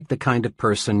the kind of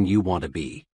person you want to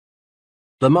be.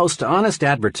 The most honest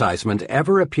advertisement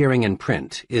ever appearing in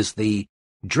print is the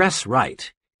 "Dress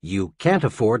Right, You Can't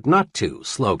Afford Not To"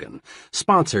 slogan,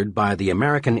 sponsored by the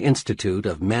American Institute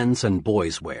of Men's and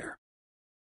Boys' Wear.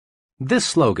 This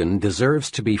slogan deserves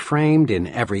to be framed in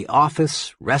every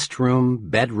office, restroom,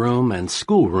 bedroom, and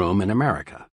schoolroom in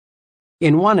America.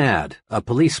 In one ad, a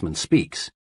policeman speaks.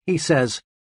 He says,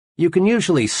 "You can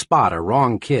usually spot a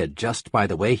wrong kid just by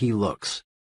the way he looks.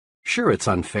 Sure, it's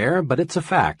unfair, but it's a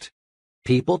fact.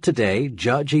 People today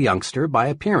judge a youngster by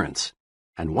appearance,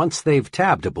 and once they've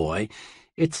tabbed a boy,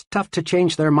 it's tough to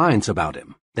change their minds about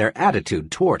him, their attitude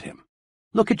toward him.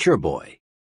 Look at your boy.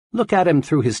 Look at him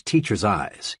through his teacher's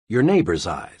eyes, your neighbor's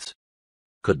eyes.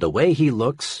 Could the way he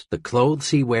looks, the clothes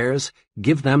he wears,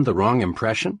 give them the wrong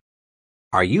impression?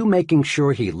 Are you making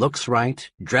sure he looks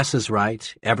right, dresses right,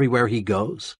 everywhere he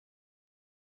goes?"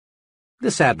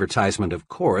 This advertisement, of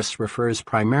course, refers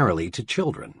primarily to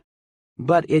children,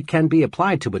 but it can be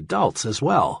applied to adults as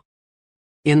well.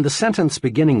 In the sentence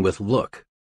beginning with "look,"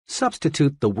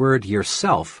 substitute the word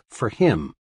yourself for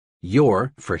him,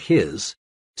 your for his,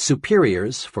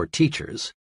 superiors for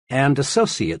teachers, and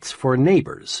associates for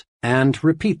neighbors, and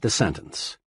repeat the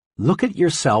sentence. Look at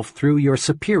yourself through your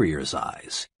superior's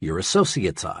eyes, your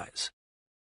associate's eyes.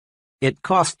 It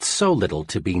costs so little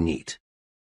to be neat.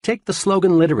 Take the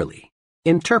slogan literally.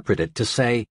 Interpret it to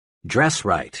say, "Dress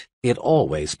right, it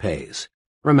always pays."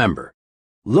 Remember,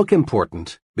 look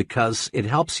important because it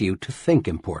helps you to think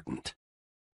important.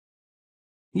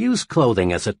 Use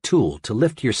clothing as a tool to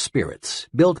lift your spirits,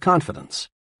 build confidence.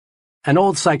 An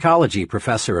old psychology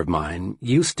professor of mine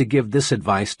used to give this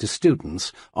advice to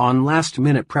students on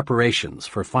last-minute preparations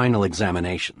for final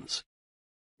examinations.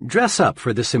 Dress up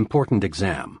for this important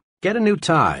exam. Get a new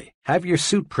tie, have your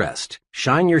suit pressed,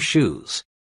 shine your shoes.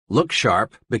 Look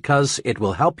sharp because it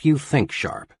will help you think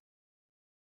sharp.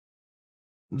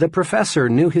 The professor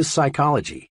knew his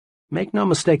psychology. Make no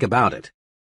mistake about it.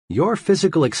 Your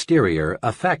physical exterior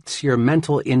affects your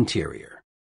mental interior.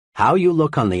 How you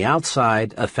look on the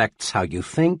outside affects how you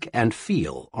think and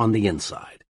feel on the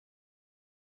inside.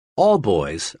 All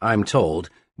boys, I'm told,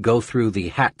 go through the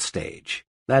hat stage.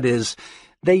 That is,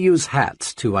 they use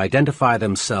hats to identify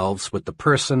themselves with the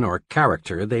person or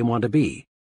character they want to be.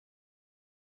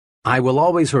 I will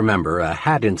always remember a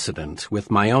hat incident with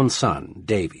my own son,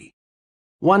 Davy.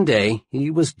 One day,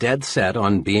 he was dead set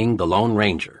on being the Lone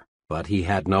Ranger, but he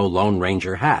had no Lone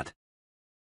Ranger hat.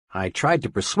 I tried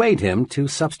to persuade him to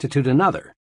substitute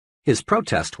another. His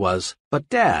protest was, "But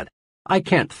Dad, I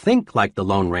can't think like the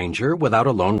Lone Ranger without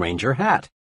a Lone Ranger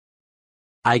hat."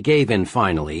 I gave in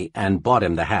finally and bought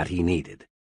him the hat he needed.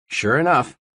 Sure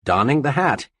enough, donning the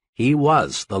hat, he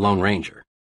was the Lone Ranger.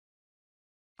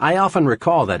 I often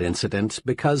recall that incident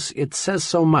because it says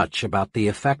so much about the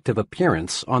effect of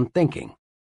appearance on thinking.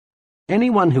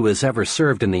 Anyone who has ever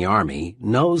served in the Army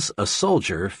knows a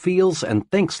soldier feels and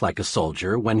thinks like a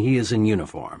soldier when he is in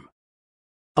uniform.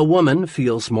 A woman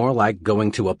feels more like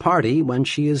going to a party when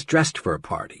she is dressed for a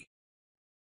party.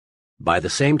 By the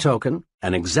same token,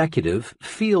 an executive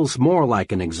feels more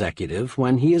like an executive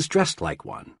when he is dressed like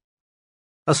one.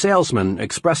 A salesman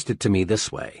expressed it to me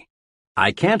this way: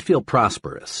 "I can't feel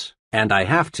prosperous, and I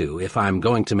have to if I'm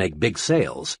going to make big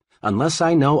sales, unless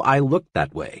I know I look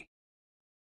that way."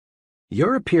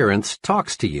 Your appearance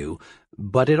talks to you,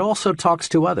 but it also talks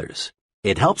to others.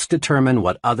 It helps determine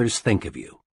what others think of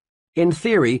you. In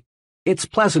theory, it's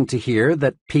pleasant to hear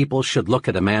that people should look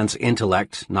at a man's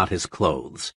intellect, not his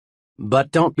clothes.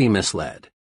 But don't be misled.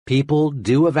 People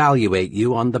do evaluate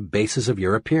you on the basis of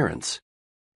your appearance.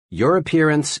 Your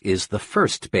appearance is the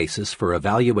first basis for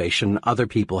evaluation other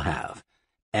people have,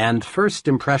 and first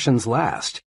impressions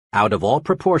last, out of all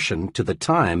proportion to the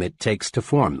time it takes to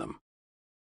form them.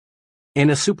 In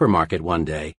a supermarket one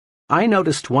day, I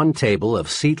noticed one table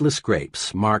of seedless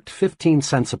grapes marked 15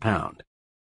 cents a pound.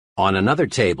 On another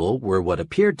table were what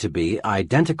appeared to be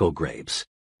identical grapes,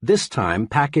 this time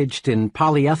packaged in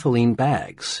polyethylene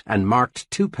bags and marked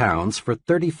 2 pounds for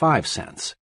 35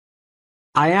 cents.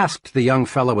 I asked the young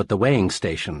fellow at the weighing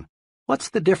station, "What's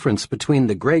the difference between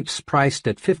the grapes priced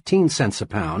at 15 cents a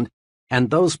pound and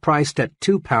those priced at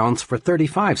 2 pounds for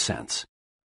 35 cents?"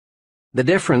 "The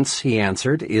difference," he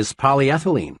answered, "is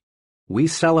polyethylene. We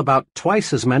sell about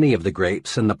twice as many of the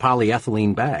grapes in the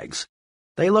polyethylene bags.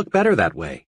 They look better that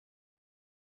way."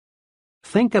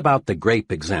 Think about the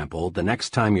grape example the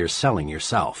next time you're selling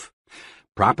yourself.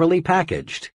 Properly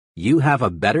packaged, you have a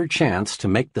better chance to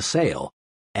make the sale,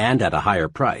 and at a higher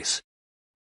price.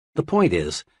 The point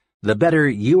is, the better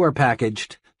you are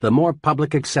packaged, the more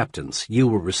public acceptance you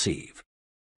will receive.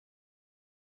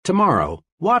 Tomorrow,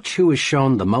 Watch who is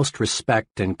shown the most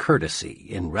respect and courtesy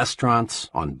in restaurants,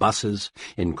 on buses,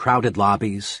 in crowded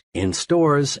lobbies, in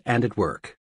stores, and at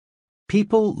work.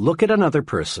 People look at another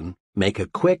person, make a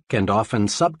quick and often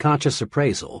subconscious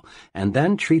appraisal, and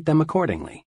then treat them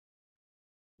accordingly.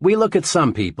 We look at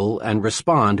some people and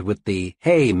respond with the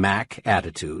 "Hey, Mac"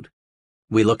 attitude.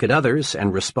 We look at others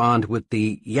and respond with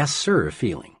the "Yes, sir"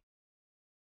 feeling.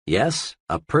 Yes,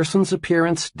 a person's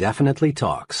appearance definitely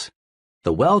talks.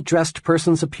 The well-dressed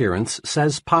person's appearance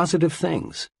says positive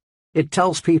things. It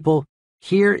tells people,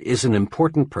 here is an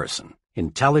important person,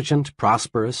 intelligent,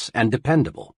 prosperous, and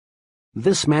dependable.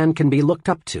 This man can be looked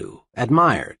up to,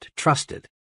 admired, trusted.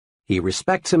 He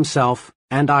respects himself,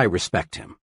 and I respect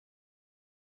him.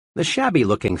 The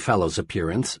shabby-looking fellow's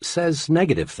appearance says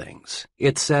negative things.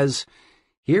 It says,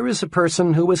 here is a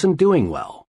person who isn't doing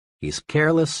well. He's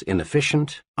careless,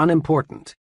 inefficient,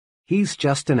 unimportant. He's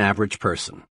just an average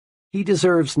person. He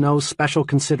deserves no special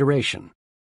consideration.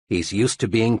 He's used to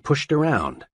being pushed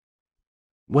around.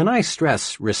 When I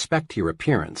stress respect your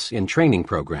appearance in training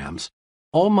programs,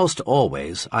 almost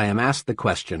always I am asked the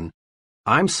question,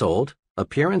 I'm sold,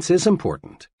 appearance is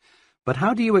important, but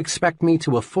how do you expect me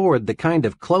to afford the kind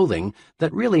of clothing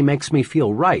that really makes me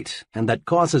feel right and that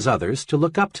causes others to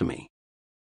look up to me?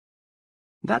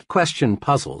 That question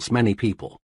puzzles many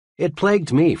people. It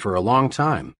plagued me for a long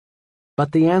time.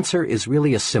 But the answer is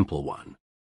really a simple one.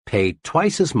 Pay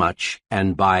twice as much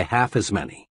and buy half as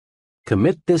many.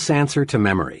 Commit this answer to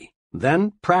memory,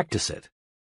 then practice it.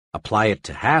 Apply it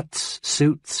to hats,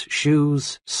 suits,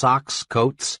 shoes, socks,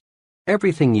 coats,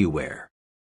 everything you wear.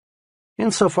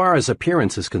 Insofar as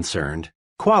appearance is concerned,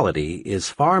 quality is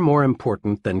far more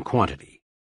important than quantity.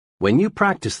 When you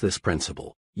practice this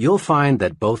principle, you'll find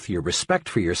that both your respect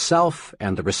for yourself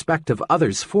and the respect of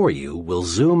others for you will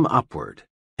zoom upward.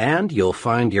 And you'll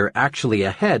find you're actually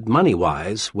ahead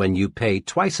money-wise when you pay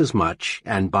twice as much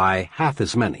and buy half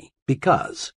as many,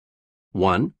 because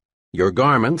 1. Your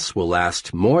garments will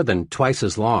last more than twice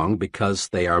as long because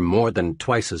they are more than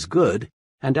twice as good,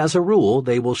 and as a rule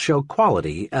they will show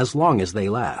quality as long as they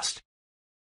last.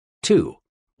 2.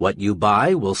 What you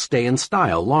buy will stay in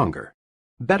style longer.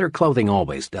 Better clothing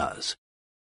always does.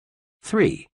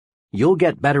 3. You'll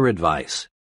get better advice.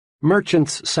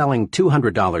 Merchants selling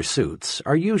 $200 suits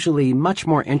are usually much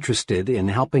more interested in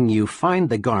helping you find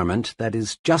the garment that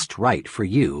is just right for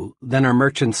you than are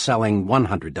merchants selling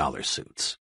 $100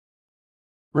 suits.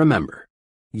 Remember,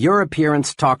 your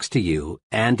appearance talks to you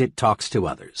and it talks to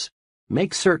others.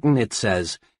 Make certain it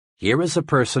says, here is a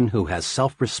person who has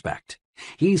self-respect.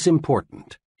 He's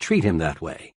important. Treat him that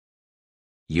way.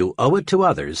 You owe it to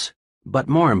others, but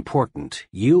more important,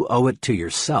 you owe it to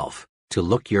yourself to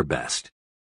look your best.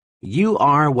 You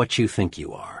are what you think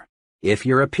you are. If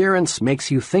your appearance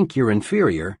makes you think you're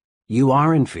inferior, you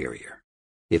are inferior.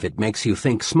 If it makes you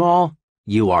think small,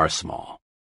 you are small.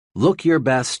 Look your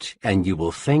best, and you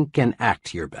will think and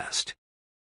act your best.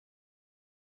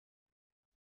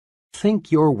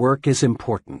 Think your work is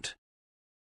important.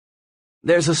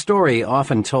 There's a story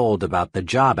often told about the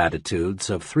job attitudes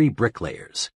of 3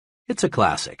 bricklayers. It's a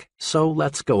classic, so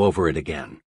let's go over it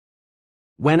again.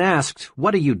 When asked,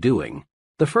 what are you doing?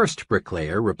 The first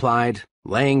bricklayer replied,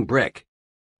 laying brick.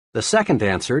 The second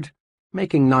answered,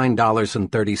 making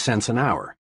 $9.30 an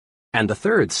hour. And the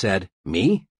third said,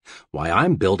 me? Why,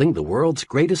 I'm building the world's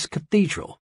greatest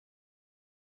cathedral.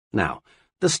 Now,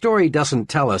 the story doesn't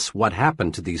tell us what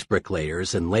happened to these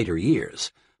bricklayers in later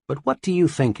years, but what do you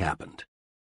think happened?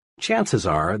 Chances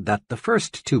are that the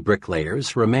first 2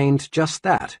 bricklayers remained just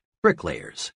that,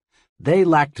 bricklayers. They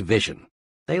lacked vision.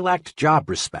 They lacked job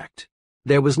respect.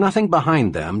 There was nothing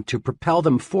behind them to propel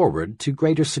them forward to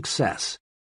greater success.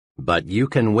 But you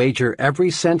can wager every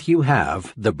cent you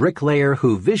have the bricklayer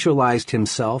who visualized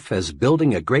himself as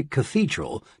building a great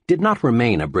cathedral did not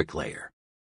remain a bricklayer.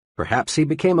 Perhaps he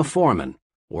became a foreman,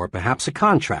 or perhaps a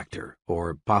contractor,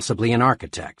 or possibly an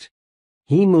architect.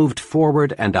 He moved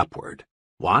forward and upward.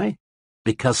 Why?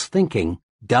 Because thinking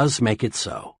does make it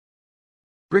so.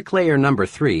 Bricklayer number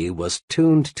 3 was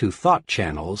tuned to thought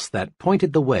channels that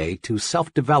pointed the way to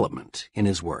self-development in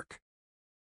his work.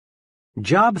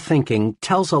 Job thinking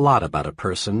tells a lot about a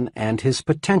person and his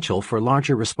potential for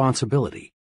larger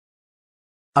responsibility.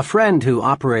 A friend who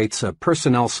operates a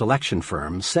personnel selection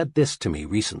firm said this to me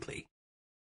recently.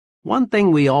 One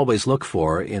thing we always look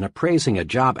for in appraising a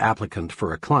job applicant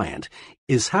for a client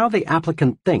is how the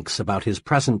applicant thinks about his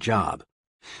present job.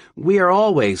 We are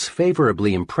always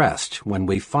favorably impressed when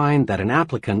we find that an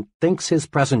applicant thinks his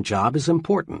present job is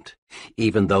important,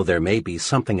 even though there may be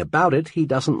something about it he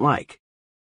doesn't like.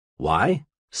 Why?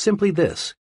 Simply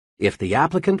this. If the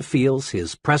applicant feels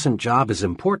his present job is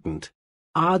important,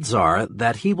 odds are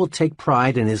that he will take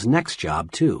pride in his next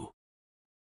job too.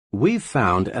 We've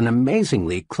found an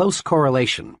amazingly close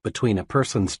correlation between a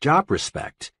person's job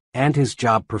respect and his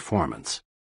job performance.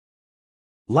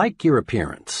 Like your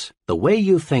appearance, the way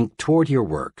you think toward your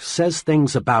work says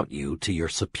things about you to your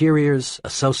superiors,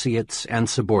 associates, and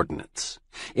subordinates.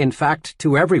 In fact,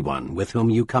 to everyone with whom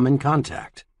you come in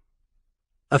contact.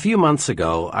 A few months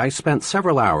ago, I spent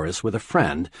several hours with a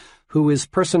friend who is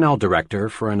personnel director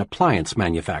for an appliance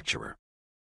manufacturer.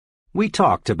 We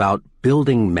talked about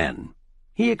building men.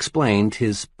 He explained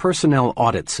his personnel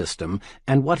audit system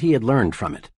and what he had learned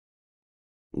from it.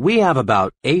 We have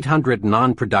about 800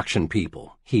 non-production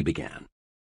people, he began.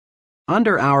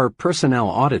 Under our personnel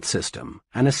audit system,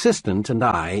 an assistant and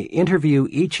I interview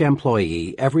each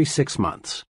employee every 6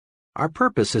 months. Our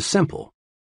purpose is simple.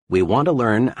 We want to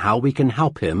learn how we can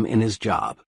help him in his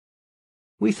job.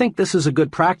 We think this is a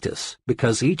good practice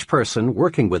because each person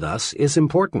working with us is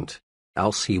important,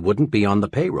 else he wouldn't be on the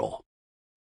payroll.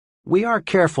 We are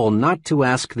careful not to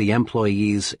ask the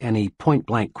employees any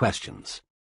point-blank questions.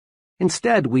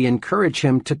 Instead, we encourage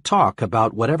him to talk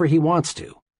about whatever he wants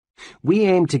to. We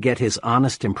aim to get his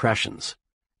honest impressions.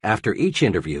 After each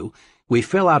interview, we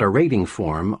fill out a rating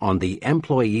form on the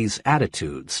employee's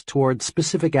attitudes toward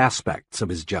specific aspects of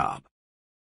his job.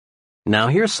 Now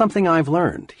here's something I've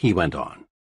learned, he went on.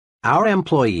 Our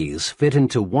employees fit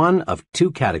into one of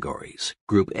two categories,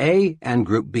 Group A and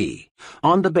Group B,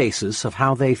 on the basis of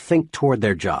how they think toward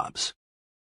their jobs.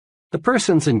 The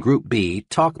persons in Group B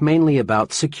talk mainly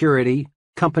about security,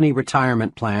 company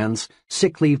retirement plans,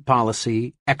 sick leave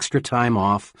policy, extra time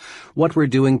off, what we're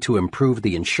doing to improve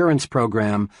the insurance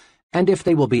program, and if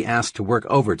they will be asked to work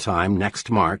overtime next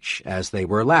March as they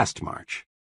were last March.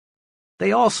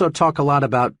 They also talk a lot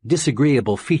about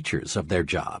disagreeable features of their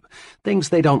job, things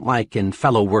they don't like in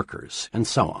fellow workers, and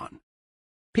so on.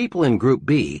 People in Group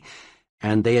B,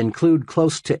 and they include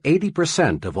close to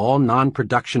 80% of all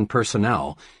non-production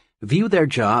personnel, view their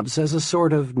jobs as a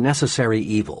sort of necessary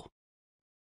evil.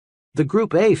 The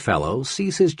Group A fellow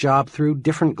sees his job through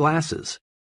different glasses.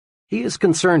 He is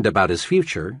concerned about his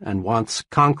future and wants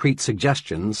concrete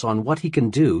suggestions on what he can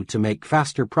do to make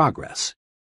faster progress.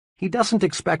 He doesn't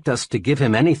expect us to give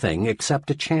him anything except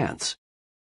a chance.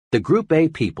 The Group A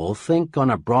people think on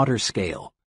a broader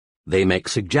scale. They make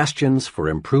suggestions for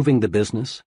improving the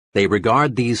business. They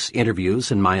regard these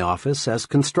interviews in my office as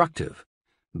constructive.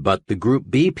 But the Group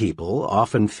B people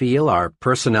often feel our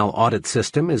personnel audit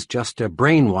system is just a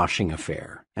brainwashing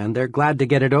affair, and they're glad to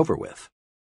get it over with.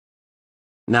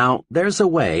 Now, there's a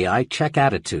way I check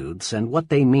attitudes and what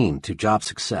they mean to job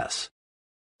success.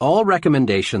 All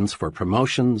recommendations for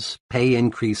promotions, pay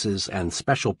increases, and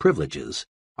special privileges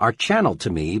are channeled to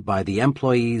me by the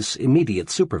employee's immediate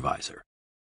supervisor.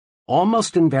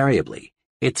 Almost invariably,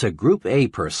 it's a Group A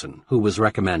person who was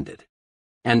recommended.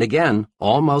 And again,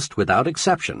 almost without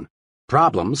exception,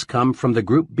 problems come from the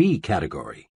Group B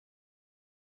category.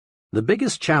 The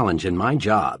biggest challenge in my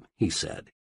job, he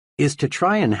said, is to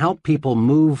try and help people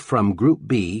move from Group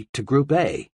B to Group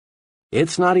A.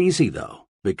 It's not easy, though,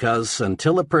 because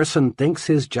until a person thinks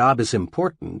his job is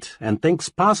important and thinks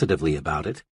positively about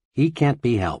it, he can't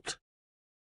be helped.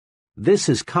 This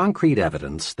is concrete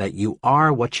evidence that you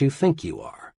are what you think you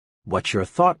are, what your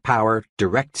thought power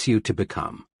directs you to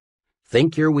become.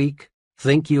 Think you're weak,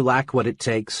 think you lack what it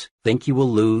takes, think you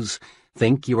will lose,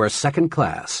 think you are second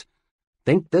class.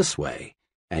 Think this way,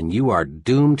 and you are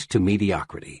doomed to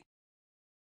mediocrity.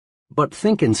 But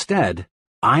think instead,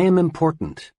 I am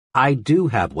important. I do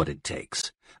have what it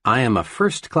takes. I am a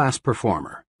first-class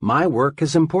performer. My work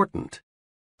is important.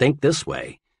 Think this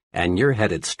way, and you're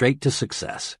headed straight to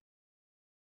success.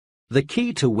 The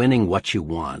key to winning what you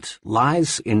want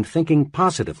lies in thinking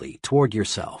positively toward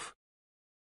yourself.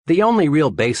 The only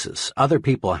real basis other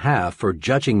people have for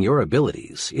judging your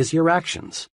abilities is your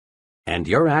actions, and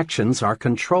your actions are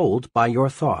controlled by your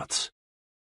thoughts.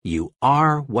 You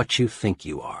are what you think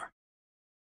you are.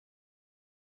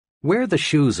 Wear the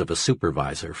shoes of a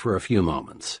supervisor for a few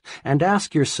moments and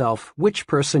ask yourself which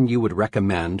person you would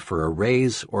recommend for a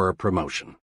raise or a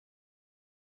promotion.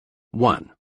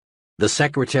 1. The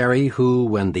secretary who,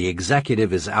 when the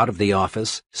executive is out of the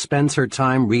office, spends her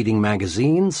time reading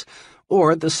magazines,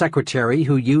 or the secretary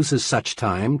who uses such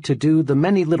time to do the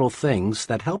many little things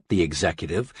that help the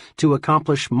executive to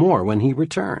accomplish more when he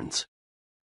returns.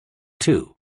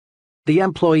 2. The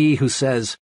employee who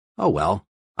says, "Oh well,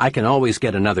 I can always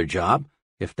get another job.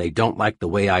 If they don't like the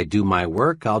way I do my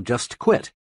work, I'll just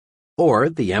quit." Or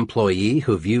the employee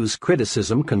who views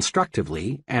criticism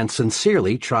constructively and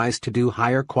sincerely tries to do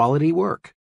higher quality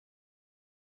work.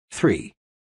 3.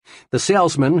 The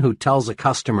salesman who tells a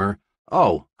customer,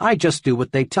 "Oh, I just do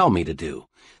what they tell me to do.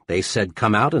 They said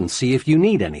come out and see if you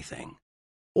need anything."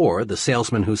 Or the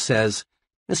salesman who says,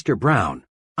 "Mr. Brown,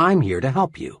 I'm here to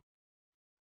help you."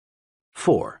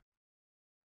 4.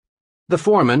 The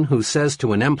foreman who says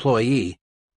to an employee,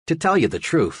 "To tell you the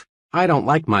truth, I don't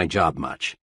like my job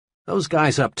much. Those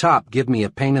guys up top give me a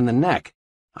pain in the neck.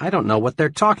 I don't know what they're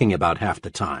talking about half the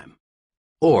time."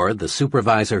 Or the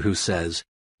supervisor who says,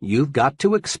 "You've got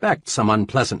to expect some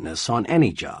unpleasantness on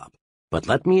any job, but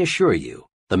let me assure you,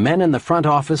 the men in the front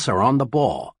office are on the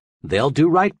ball. They'll do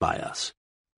right by us."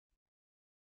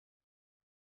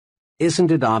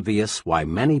 Isn't it obvious why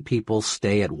many people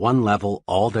stay at one level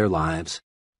all their lives?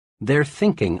 Their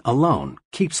thinking alone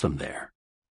keeps them there.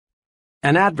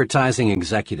 An advertising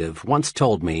executive once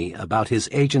told me about his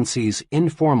agency's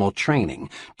informal training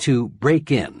to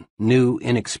break in new,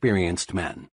 inexperienced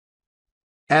men.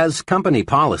 "As company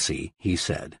policy," he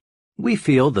said, "we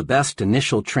feel the best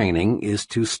initial training is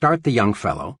to start the young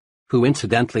fellow, who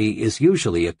incidentally is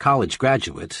usually a college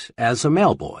graduate, as a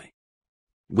mailboy.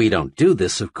 We don't do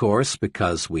this, of course,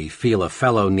 because we feel a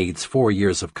fellow needs 4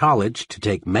 years of college to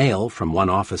take mail from one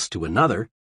office to another.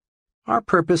 Our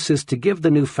purpose is to give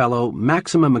the new fellow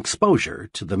maximum exposure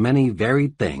to the many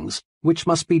varied things which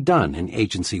must be done in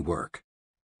agency work.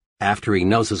 After he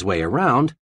knows his way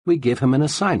around, we give him an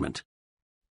assignment.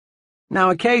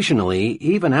 Now occasionally,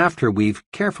 even after we've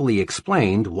carefully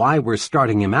explained why we're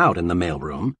starting him out in the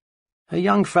mailroom, a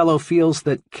young fellow feels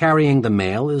that carrying the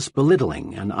mail is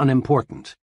belittling and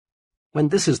unimportant. When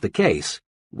this is the case,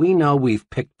 we know we've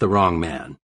picked the wrong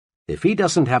man. If he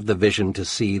doesn't have the vision to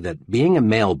see that being a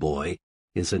mailboy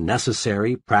is a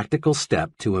necessary, practical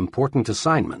step to important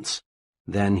assignments,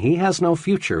 then he has no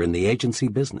future in the agency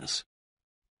business."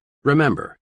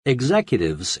 Remember,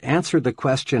 executives answer the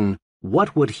question,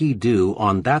 "What would he do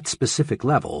on that specific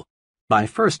level?" by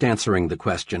first answering the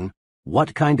question,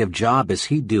 "What kind of job is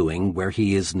he doing where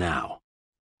he is now?"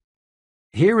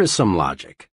 Here is some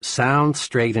logic, sound,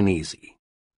 straight, and easy.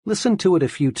 Listen to it a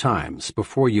few times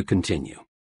before you continue.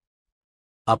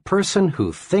 A person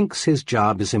who thinks his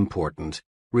job is important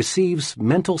receives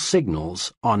mental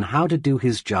signals on how to do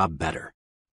his job better.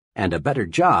 And a better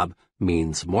job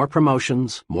means more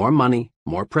promotions, more money,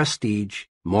 more prestige,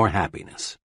 more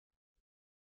happiness.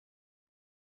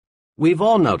 We've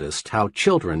all noticed how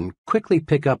children quickly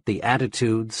pick up the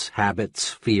attitudes,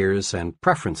 habits, fears, and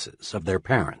preferences of their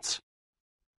parents.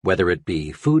 Whether it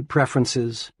be food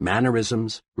preferences,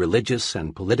 mannerisms, religious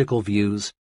and political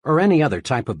views, or any other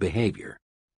type of behavior,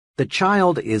 the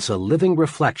child is a living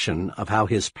reflection of how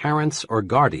his parents or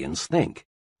guardians think,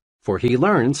 for he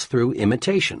learns through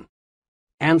imitation.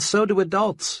 And so do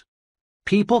adults.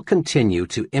 People continue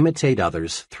to imitate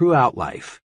others throughout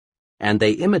life, and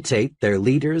they imitate their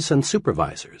leaders and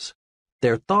supervisors.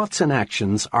 Their thoughts and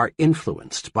actions are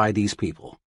influenced by these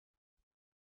people.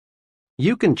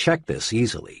 You can check this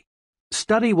easily.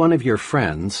 Study one of your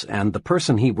friends and the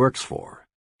person he works for,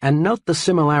 and note the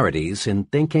similarities in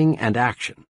thinking and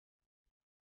action.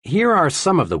 Here are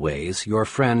some of the ways your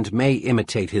friend may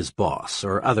imitate his boss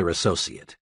or other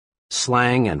associate: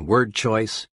 slang and word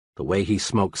choice, the way he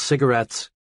smokes cigarettes,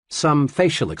 some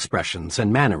facial expressions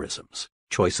and mannerisms,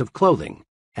 choice of clothing,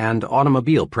 and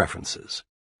automobile preferences.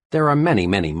 There are many,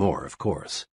 many more, of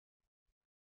course.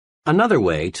 Another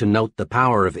way to note the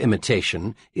power of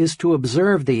imitation is to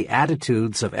observe the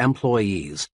attitudes of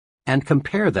employees and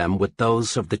compare them with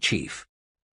those of the chief.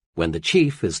 When the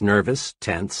chief is nervous,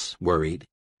 tense, worried,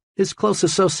 his close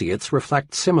associates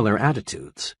reflect similar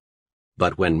attitudes.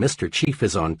 But when Mr. Chief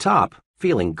is on top,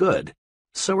 feeling good,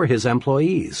 so are his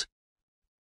employees.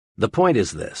 The point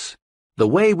is this: the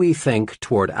way we think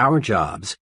toward our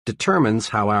jobs determines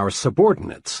how our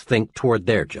subordinates think toward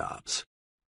their jobs.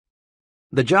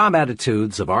 The job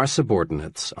attitudes of our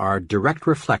subordinates are direct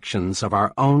reflections of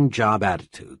our own job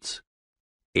attitudes.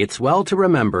 It's well to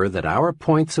remember that our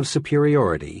points of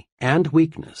superiority and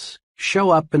weakness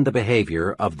show up in the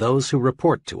behavior of those who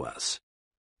report to us,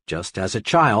 just as a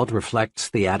child reflects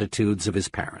the attitudes of his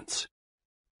parents.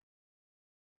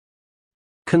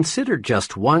 Consider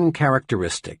just one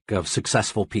characteristic of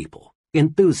successful people: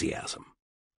 enthusiasm.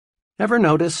 Ever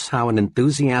notice how an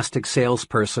enthusiastic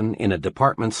salesperson in a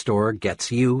department store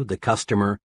gets you, the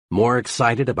customer, more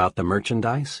excited about the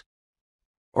merchandise?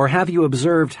 Or have you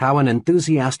observed how an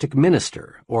enthusiastic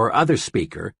minister or other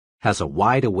speaker has a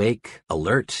wide-awake,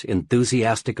 alert,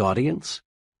 enthusiastic audience?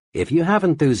 If you have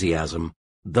enthusiasm,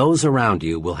 those around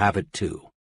you will have it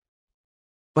too.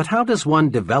 But how does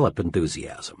one develop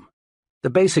enthusiasm?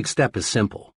 The basic step is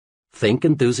simple. Think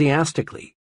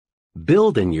enthusiastically.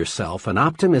 Build in yourself an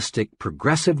optimistic,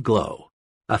 progressive glow,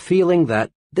 a feeling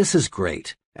that this is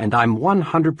great, and I'm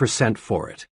 100% for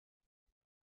it.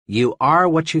 You are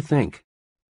what you think.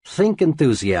 Think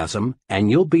enthusiasm, and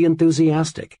you'll be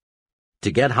enthusiastic.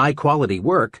 To get high-quality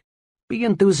work, be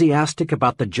enthusiastic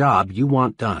about the job you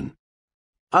want done.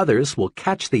 Others will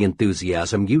catch the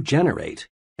enthusiasm you generate,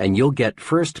 and you'll get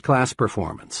first-class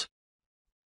performance.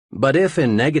 But if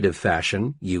in negative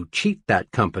fashion you cheat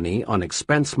that company on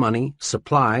expense money,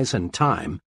 supplies, and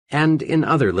time, and in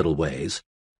other little ways,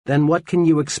 then what can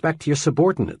you expect your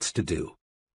subordinates to do?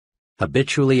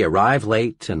 Habitually arrive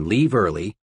late and leave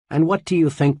early, and what do you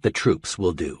think the troops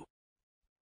will do?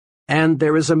 And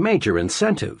there is a major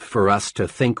incentive for us to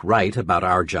think right about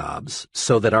our jobs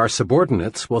so that our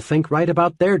subordinates will think right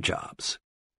about their jobs.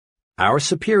 Our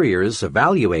superiors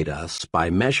evaluate us by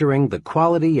measuring the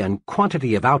quality and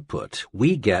quantity of output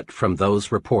we get from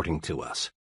those reporting to us.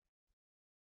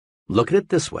 Look at it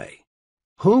this way.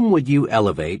 Whom would you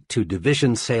elevate to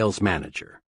division sales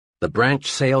manager? The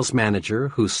branch sales manager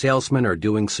whose salesmen are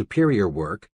doing superior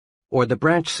work, or the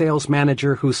branch sales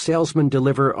manager whose salesmen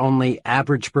deliver only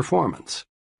average performance?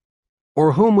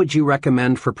 Or whom would you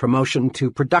recommend for promotion to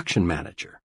production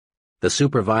manager? The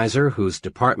supervisor whose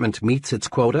department meets its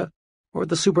quota, or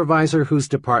the supervisor whose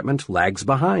department lags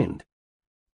behind?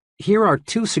 Here are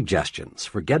 2 suggestions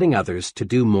for getting others to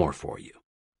do more for you.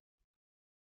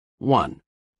 1.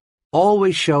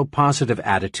 Always show positive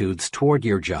attitudes toward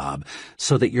your job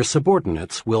so that your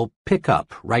subordinates will pick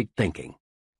up right thinking.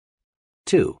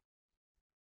 2.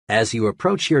 As you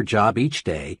approach your job each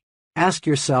day, ask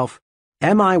yourself,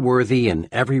 am I worthy in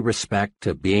every respect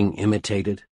of being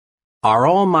imitated? Are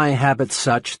all my habits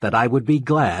such that I would be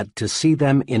glad to see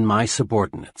them in my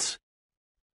subordinates?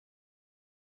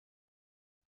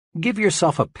 Give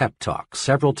yourself a pep talk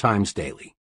several times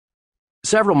daily.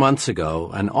 Several months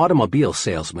ago, an automobile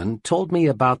salesman told me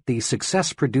about the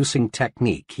success-producing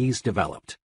technique he's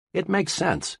developed. It makes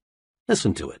sense.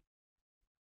 Listen to it.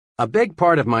 A big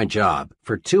part of my job,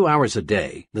 for 2 hours a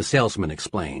day, the salesman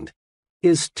explained,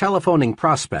 is telephoning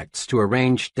prospects to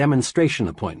arrange demonstration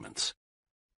appointments.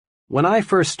 When I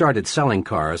first started selling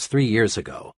cars 3 years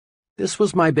ago, this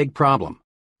was my big problem.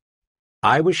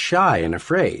 I was shy and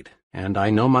afraid, and I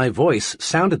know my voice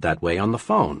sounded that way on the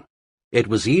phone. It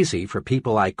was easy for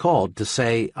people I called to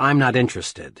say, "I'm not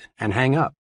interested," and hang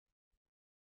up.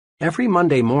 Every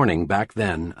Monday morning back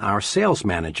then, our sales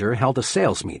manager held a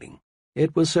sales meeting.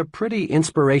 It was a pretty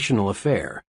inspirational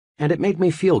affair, and it made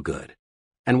me feel good.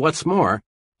 And what's more,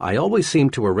 I always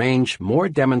seemed to arrange more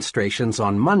demonstrations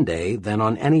on Monday than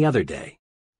on any other day.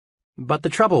 But the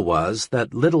trouble was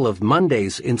that little of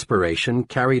Monday's inspiration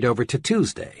carried over to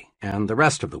Tuesday and the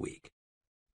rest of the week.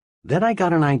 Then I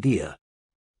got an idea.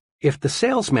 If the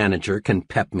sales manager can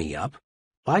pep me up,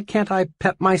 why can't I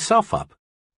pep myself up?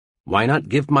 Why not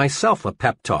give myself a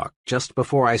pep talk just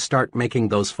before I start making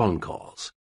those phone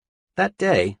calls? That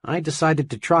day, I decided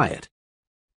to try it.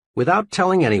 Without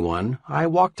telling anyone, I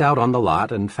walked out on the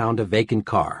lot and found a vacant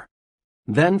car.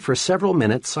 Then, for several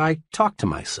minutes, I talked to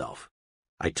myself.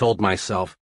 I told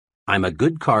myself, I'm a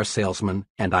good car salesman,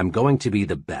 and I'm going to be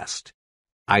the best.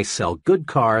 I sell good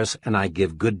cars, and I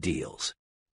give good deals.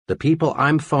 The people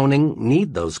I'm phoning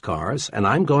need those cars, and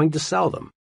I'm going to sell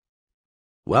them.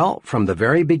 Well, from the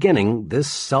very beginning, this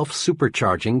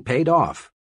self-supercharging paid off.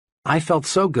 I felt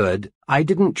so good, I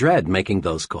didn't dread making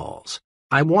those calls.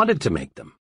 I wanted to make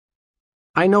them.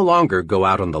 I no longer go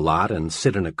out on the lot and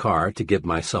sit in a car to give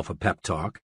myself a pep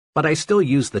talk, but I still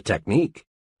use the technique.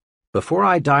 Before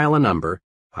I dial a number,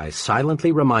 I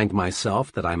silently remind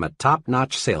myself that I'm a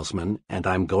top-notch salesman and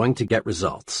I'm going to get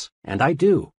results, and I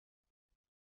do.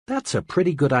 That's a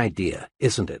pretty good idea,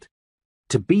 isn't it?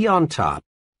 To be on top,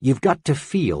 you've got to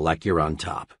feel like you're on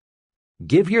top.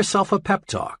 Give yourself a pep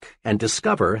talk and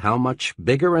discover how much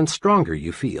bigger and stronger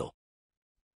you feel.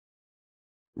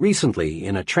 Recently,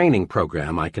 in a training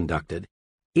program I conducted,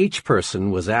 each person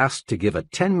was asked to give a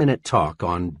 10-minute talk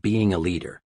on being a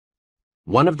leader.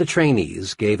 One of the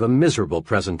trainees gave a miserable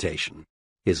presentation.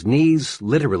 His knees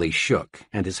literally shook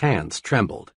and his hands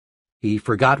trembled. He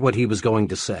forgot what he was going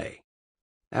to say.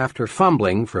 After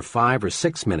fumbling for 5 or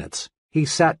 6 minutes, he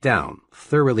sat down,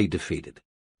 thoroughly defeated.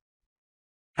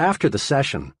 After the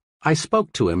session, I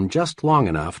spoke to him just long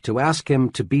enough to ask him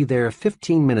to be there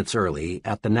 15 minutes early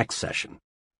at the next session.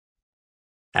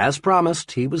 As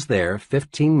promised, he was there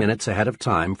 15 minutes ahead of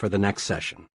time for the next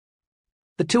session.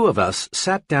 The two of us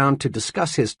sat down to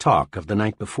discuss his talk of the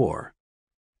night before.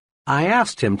 I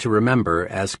asked him to remember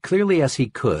as clearly as he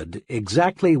could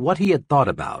exactly what he had thought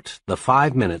about the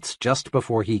 5 minutes just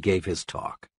before he gave his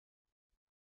talk.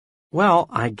 Well,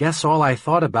 I guess all I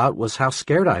thought about was how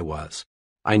scared I was.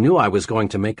 I knew I was going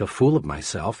to make a fool of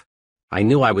myself. I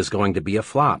knew I was going to be a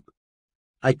flop.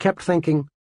 I kept thinking,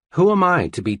 who am I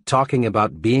to be talking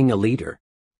about being a leader?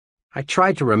 I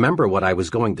tried to remember what I was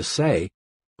going to say,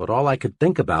 but all I could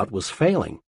think about was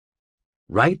failing.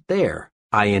 Right there,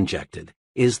 I injected,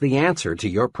 is the answer to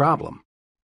your problem.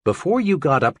 Before you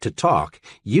got up to talk,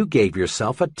 you gave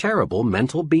yourself a terrible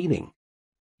mental beating.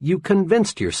 You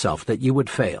convinced yourself that you would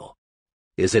fail.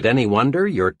 Is it any wonder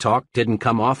your talk didn't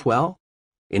come off well?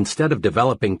 Instead of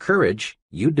developing courage,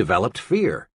 you developed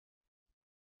fear.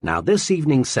 Now this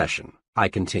evening's session, I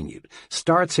continued,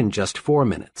 starts in just 4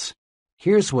 minutes.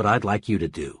 Here's what I'd like you to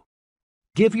do.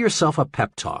 Give yourself a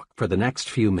pep talk for the next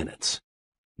few minutes.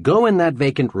 Go in that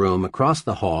vacant room across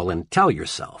the hall and tell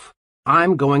yourself,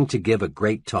 I'm going to give a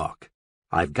great talk.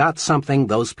 I've got something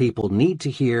those people need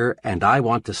to hear and I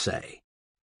want to say.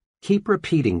 Keep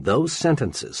repeating those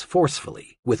sentences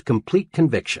forcefully with complete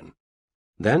conviction.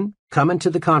 Then come into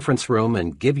the conference room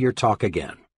and give your talk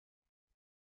again.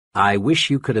 I wish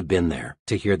you could have been there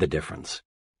to hear the difference.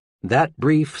 That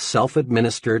brief,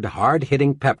 self-administered,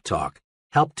 hard-hitting pep talk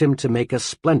helped him to make a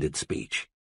splendid speech.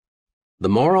 The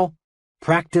moral?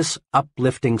 Practice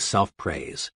uplifting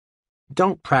self-praise.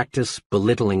 Don't practice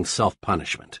belittling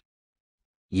self-punishment.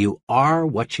 You are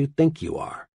what you think you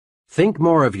are. Think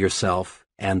more of yourself,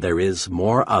 and there is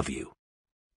more of you.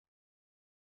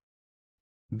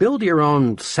 Build your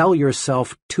own sell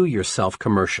yourself to yourself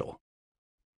commercial.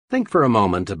 Think for a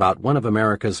moment about one of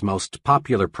America's most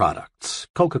popular products,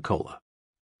 Coca-Cola.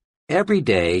 Every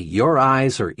day, your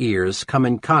eyes or ears come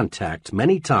in contact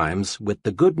many times with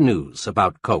the good news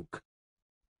about Coke.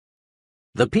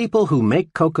 The people who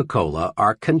make Coca-Cola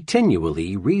are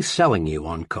continually reselling you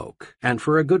on Coke, and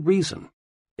for a good reason.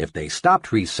 If they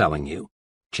stopped reselling you,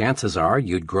 chances are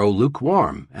you'd grow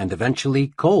lukewarm and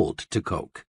eventually cold to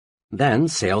Coke. Then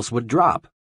sales would drop.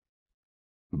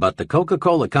 But the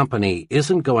Coca-Cola Company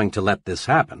isn't going to let this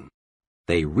happen.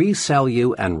 They resell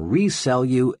you and resell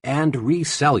you and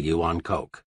resell you on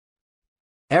Coke.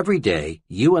 Every day,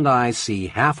 you and I see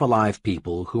half-alive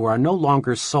people who are no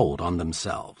longer sold on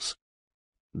themselves.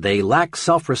 They lack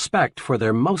self-respect for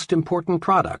their most important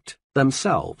product,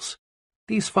 themselves.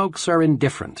 These folks are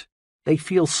indifferent. They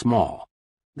feel small.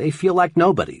 They feel like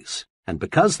nobodies, and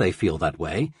because they feel that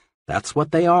way, that's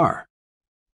what they are.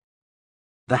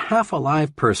 The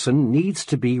half-alive person needs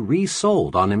to be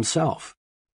resold on himself.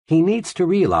 He needs to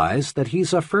realize that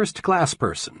he's a first-class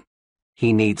person.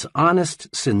 He needs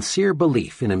honest, sincere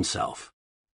belief in himself.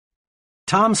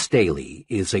 Tom Staley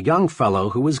is a young fellow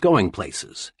who is going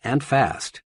places, and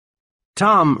fast.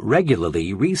 Tom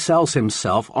regularly resells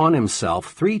himself on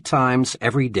himself 3 times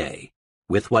every day,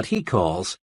 with what he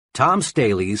calls Tom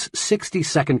Staley's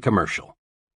 60-second commercial.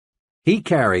 He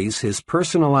carries his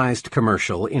personalized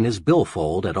commercial in his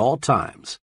billfold at all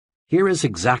times. Here is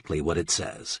exactly what it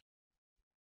says.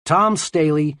 Tom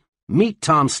Staley, meet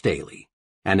Tom Staley,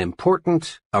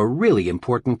 a really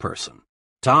important person.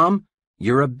 Tom,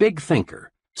 you're a big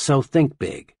thinker, so think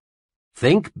big.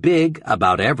 Think big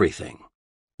about everything.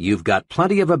 You've got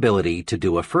plenty of ability to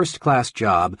do a first-class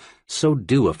job, so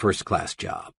do a first-class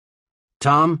job.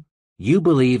 Tom, you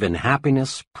believe in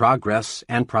happiness, progress,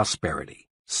 and prosperity.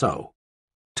 So,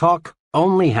 talk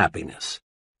only happiness,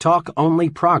 talk only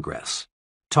progress,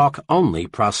 talk only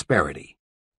prosperity.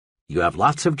 You have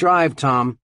lots of drive,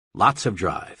 Tom, lots of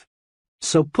drive.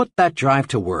 So put that drive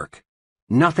to work.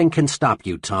 Nothing can stop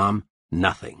you, Tom,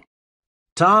 nothing.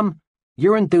 Tom,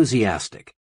 you're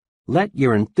enthusiastic. Let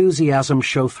your enthusiasm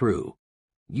show through.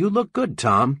 You look good,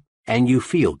 Tom, and you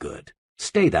feel good.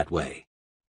 Stay that way.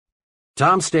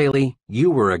 Tom Staley,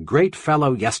 you were a great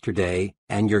fellow yesterday,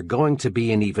 and you're going to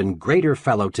be an even greater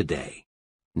fellow today.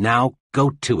 Now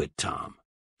go to it, Tom.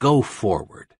 Go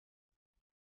forward.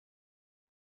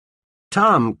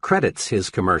 Tom credits his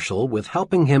commercial with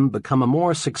helping him become a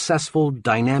more successful,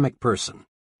 dynamic person.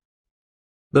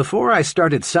 Before I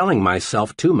started selling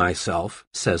myself to myself,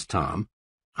 says Tom,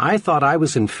 I thought I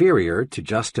was inferior to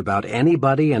just about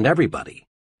anybody and everybody.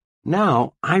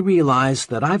 Now I realize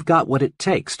that I've got what it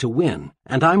takes to win,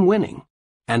 and I'm winning,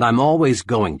 and I'm always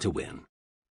going to win.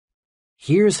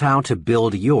 Here's how to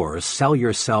build your sell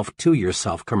yourself to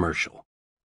yourself commercial.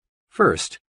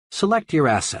 First, select your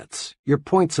assets, your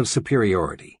points of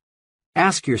superiority.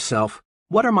 Ask yourself,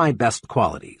 what are my best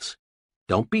qualities?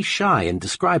 Don't be shy in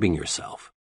describing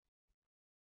yourself.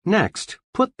 Next,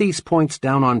 put these points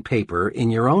down on paper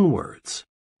in your own words.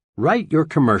 Write your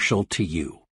commercial to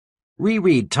you.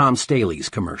 Reread Tom Staley's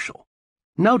commercial.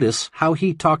 Notice how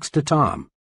he talks to Tom.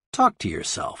 Talk to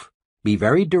yourself. Be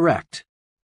very direct.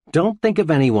 Don't think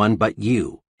of anyone but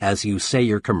you as you say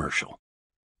your commercial.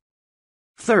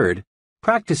 Third,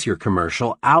 Practice your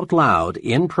commercial out loud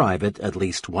in private at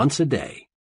least once a day.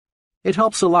 It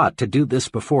helps a lot to do this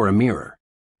before a mirror.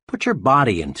 Put your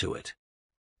body into it.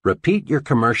 Repeat your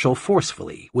commercial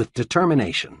forcefully with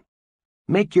determination.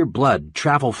 Make your blood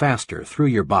travel faster through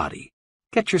your body.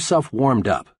 Get yourself warmed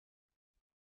up.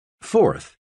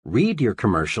 Fourth, read your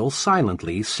commercial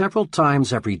silently several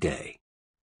times every day.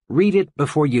 Read it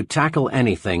before you tackle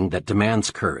anything that demands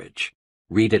courage.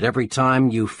 Read it every time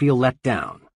you feel let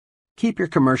down. Keep your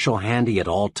commercial handy at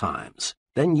all times,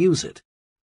 then use it.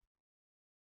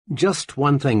 Just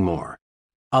one thing more.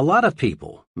 A lot of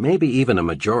people, maybe even a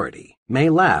majority, may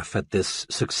laugh at this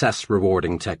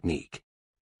success-rewarding technique.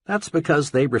 That's because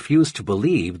they refuse to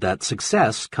believe that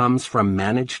success comes from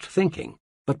managed thinking.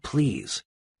 But please,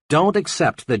 don't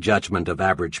accept the judgment of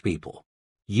average people.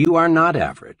 You are not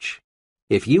average.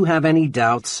 If you have any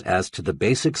doubts as to the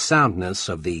basic soundness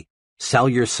of the sell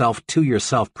yourself to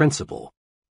yourself principle,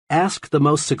 ask the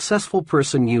most successful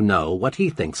person you know what he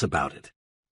thinks about it.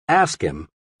 Ask him,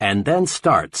 and then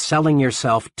start selling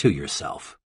yourself to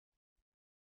yourself.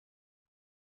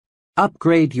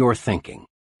 Upgrade your thinking.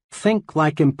 Think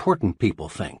like important people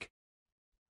think.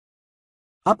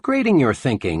 Upgrading your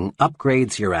thinking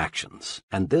upgrades your actions,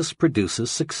 and this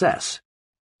produces success.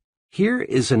 Here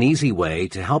is an easy way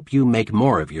to help you make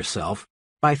more of yourself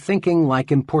by thinking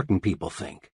like important people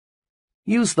think.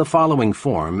 Use the following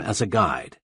form as a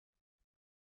guide.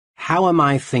 How am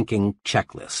I thinking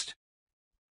checklist.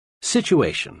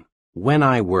 Situation, when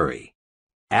I worry.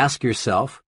 Ask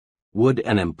yourself, would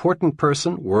an important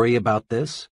person worry about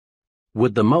this?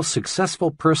 Would the most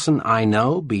successful person I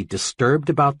know be disturbed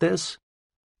about this?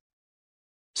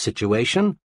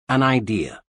 Situation, an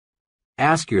idea.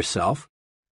 Ask yourself,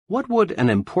 what would an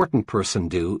important person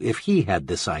do if he had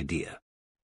this idea?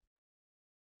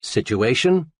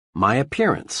 Situation, my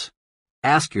appearance.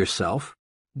 Ask yourself,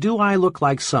 do I look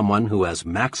like someone who has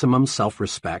maximum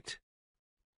self-respect?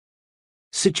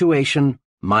 Situation,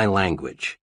 my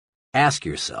language. Ask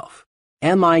yourself,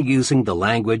 am I using the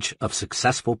language of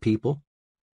successful people?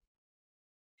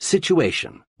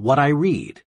 Situation, what I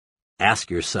read. Ask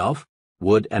yourself,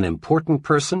 would an important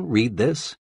person read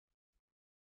this?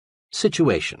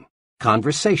 Situation,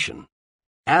 conversation.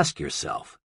 Ask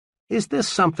yourself, is this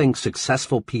something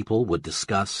successful people would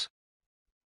discuss?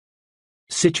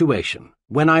 Situation,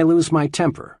 when I lose my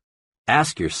temper.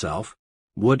 Ask yourself,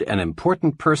 would an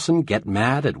important person get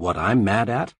mad at what I'm mad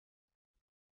at?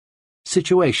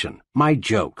 Situation, my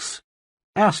jokes.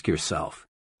 Ask yourself,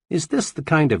 is this the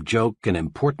kind of joke an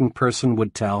important person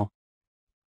would tell?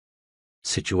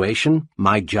 Situation,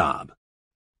 my job.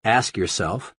 Ask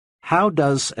yourself, how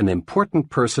does an important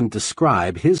person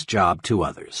describe his job to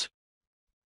others?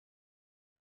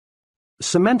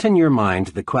 Cement in your mind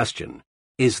the question,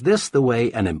 is this the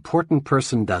way an important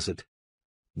person does it?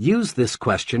 Use this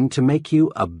question to make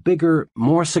you a bigger,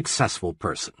 more successful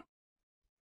person.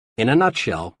 In a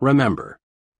nutshell, remember.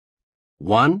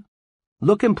 1.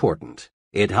 Look important.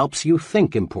 It helps you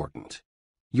think important.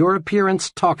 Your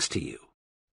appearance talks to you.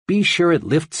 Be sure it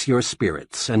lifts your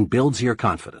spirits and builds your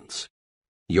confidence.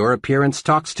 Your appearance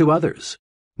talks to others.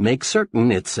 Make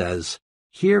certain it says,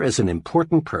 here is an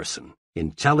important person,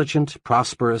 intelligent,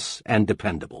 prosperous, and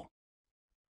dependable.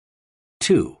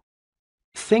 2.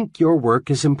 Think your work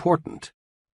is important.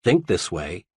 Think this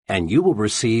way, and you will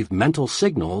receive mental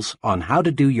signals on how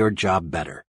to do your job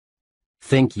better.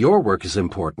 Think your work is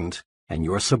important, and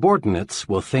your subordinates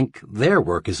will think their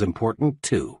work is important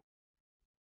too.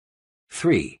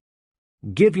 3.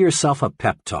 Give yourself a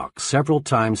pep talk several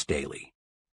times daily.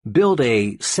 Build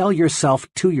a sell yourself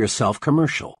to yourself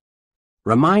commercial.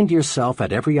 Remind yourself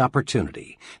at every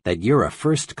opportunity that you're a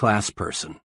first-class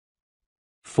person.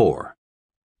 4.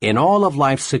 In all of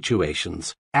life's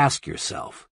situations, ask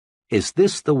yourself, is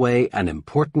this the way an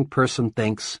important person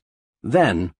thinks?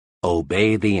 Then,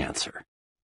 obey the answer.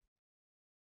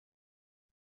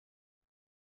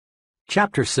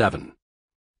 Chapter 7.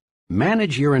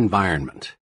 Manage your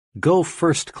environment. Go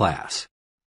first class.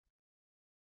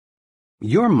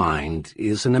 Your mind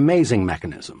is an amazing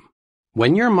mechanism.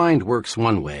 When your mind works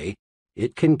one way,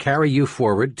 it can carry you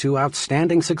forward to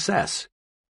outstanding success.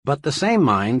 But the same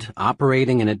mind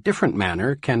operating in a different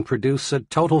manner can produce a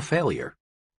total failure.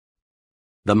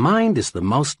 The mind is the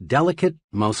most delicate,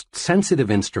 most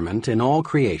sensitive instrument in all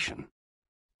creation.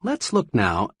 Let's look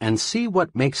now and see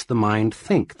what makes the mind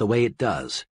think the way it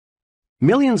does.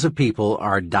 Millions of people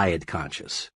are diet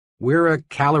conscious. We're a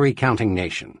calorie-counting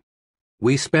nation.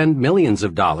 We spend millions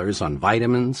of dollars on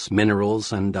vitamins,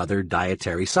 minerals, and other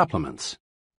dietary supplements.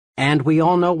 And we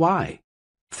all know why.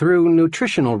 Through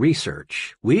nutritional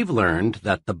research, we've learned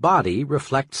that the body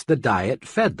reflects the diet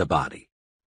fed the body.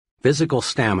 Physical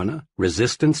stamina,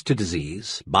 resistance to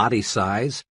disease, body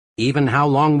size, even how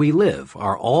long we live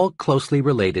are all closely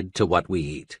related to what we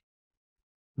eat.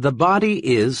 The body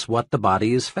is what the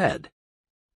body is fed.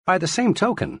 By the same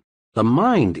token, the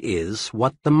mind is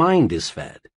what the mind is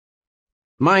fed.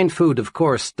 Mind food, of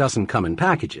course, doesn't come in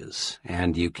packages,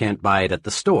 and you can't buy it at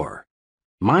the store.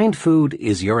 Mind food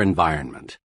is your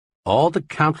environment, all the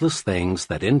countless things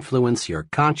that influence your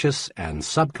conscious and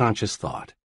subconscious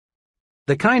thought.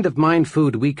 The kind of mind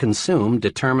food we consume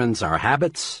determines our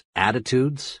habits,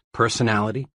 attitudes,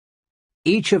 personality.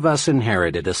 Each of us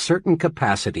inherited a certain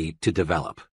capacity to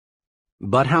develop.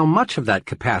 But how much of that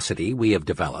capacity we have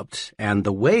developed and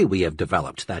the way we have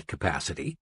developed that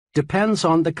capacity depends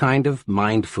on the kind of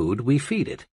mind food we feed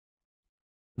it.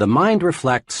 The mind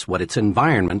reflects what its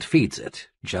environment feeds it,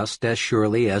 just as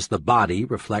surely as the body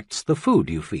reflects the food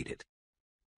you feed it.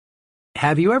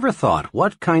 Have you ever thought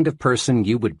what kind of person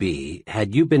you would be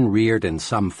had you been reared in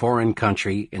some foreign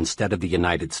country instead of the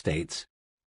United States?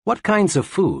 What kinds of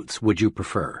foods would you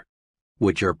prefer?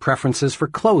 Would your preferences for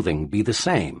clothing be the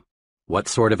same? What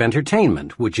sort of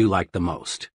entertainment would you like the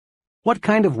most? What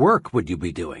kind of work would you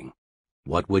be doing?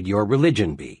 What would your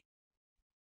religion be?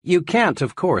 You can't,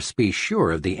 of course, be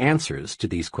sure of the answers to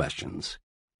these questions,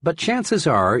 but chances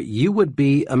are you would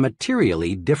be a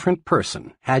materially different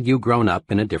person had you grown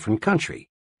up in a different country.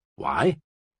 Why?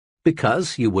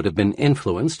 Because you would have been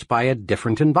influenced by a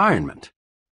different environment.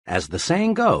 As the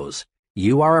saying goes,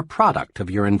 you are a product of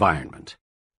your environment.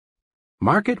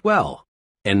 Mark it well.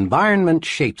 Environment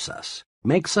shapes us,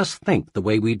 makes us think the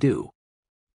way we do.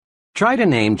 Try to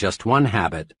name just one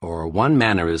habit or one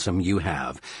mannerism you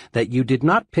have that you did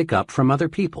not pick up from other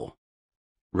people.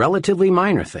 Relatively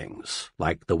minor things,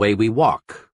 like the way we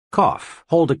walk, cough,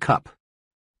 hold a cup.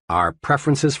 Our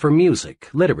preferences for music,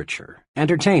 literature,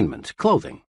 entertainment,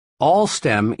 clothing, all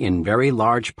stem in very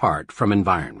large part from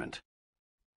environment.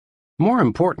 More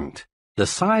important, the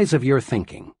size of your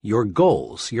thinking, your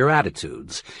goals, your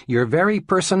attitudes, your very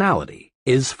personality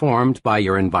is formed by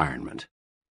your environment.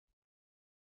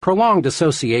 Prolonged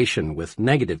association with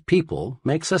negative people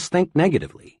makes us think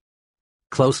negatively.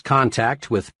 Close contact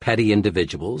with petty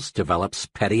individuals develops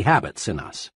petty habits in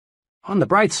us. On the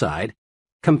bright side,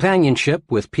 companionship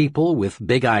with people with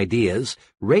big ideas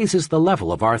raises the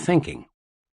level of our thinking.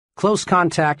 Close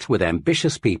contact with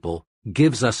ambitious people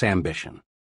gives us ambition.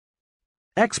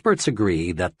 Experts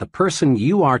agree that the person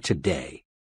you are today,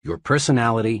 your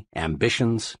personality,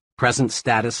 ambitions, present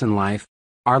status in life,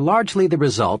 are largely the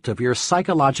result of your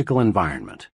psychological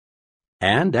environment.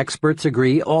 And experts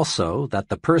agree also that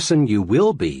the person you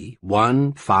will be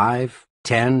 1, 5,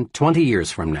 10, 20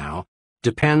 years from now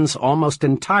depends almost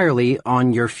entirely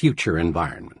on your future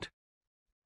environment.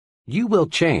 You will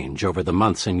change over the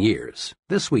months and years,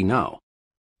 this we know.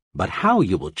 But how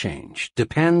you will change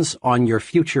depends on your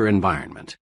future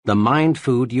environment, the mind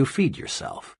food you feed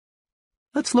yourself.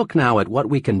 Let's look now at what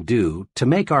we can do to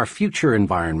make our future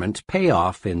environment pay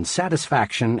off in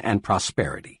satisfaction and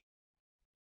prosperity.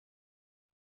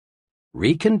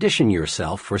 Recondition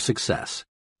yourself for success.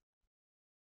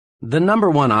 The number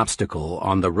one obstacle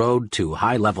on the road to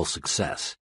high-level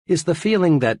success is the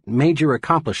feeling that major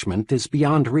accomplishment is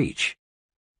beyond reach.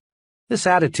 This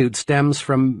attitude stems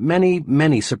from many,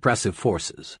 many suppressive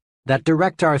forces that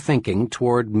direct our thinking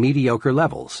toward mediocre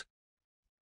levels.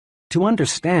 To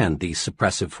understand these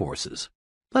suppressive forces,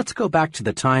 let's go back to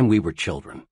the time we were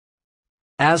children.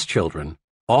 As children,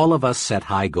 all of us set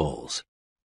high goals.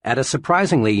 At a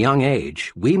surprisingly young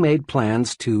age, we made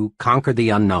plans to conquer the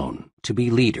unknown, to be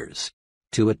leaders,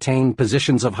 to attain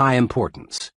positions of high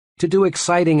importance, to do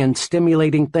exciting and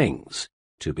stimulating things,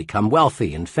 to become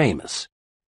wealthy and famous.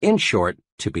 In short,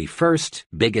 to be first,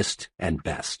 biggest, and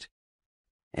best.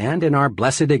 And in our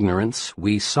blessed ignorance,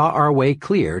 we saw our way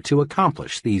clear to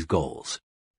accomplish these goals.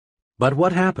 But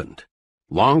what happened?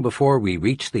 Long before we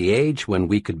reached the age when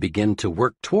we could begin to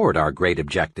work toward our great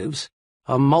objectives,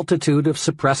 a multitude of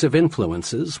suppressive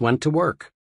influences went to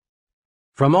work.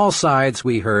 From all sides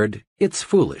we heard, it's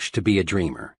foolish to be a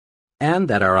dreamer, and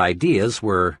that our ideas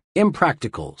were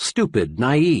impractical, stupid,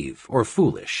 naive, or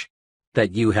foolish,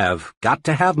 that you have got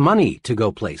to have money to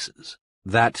go places,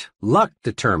 that luck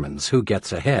determines who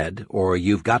gets ahead, or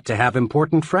you've got to have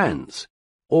important friends,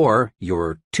 or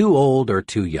you're too old or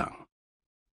too young.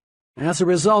 As a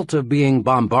result of being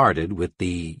bombarded with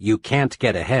the "you can't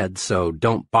get ahead, so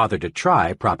don't bother to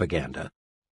try" propaganda,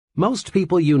 most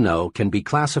people you know can be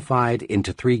classified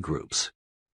into 3 groups.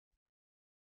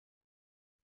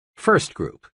 First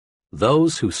group,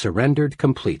 those who surrendered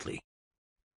completely.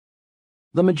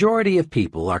 The majority of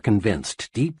people are convinced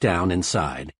deep down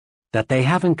inside that they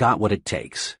haven't got what it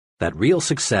takes, that real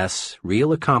success,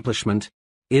 real accomplishment,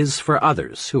 is for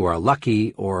others who are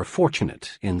lucky or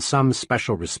fortunate in some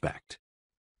special respect.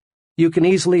 You can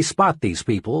easily spot these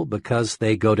people because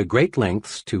they go to great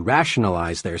lengths to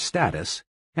rationalize their status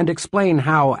and explain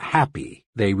how happy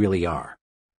they really are.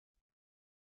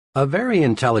 A very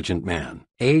intelligent man,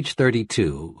 age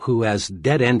 32, who has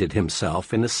dead-ended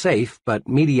himself in a safe but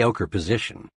mediocre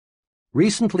position,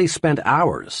 recently spent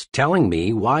hours telling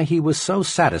me why he was so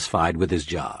satisfied with his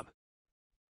job.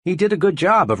 He did a good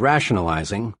job of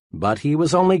rationalizing, but he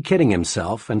was only kidding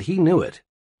himself, and he knew it.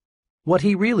 What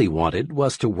he really wanted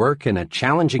was to work in a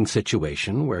challenging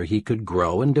situation where he could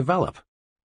grow and develop.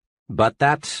 But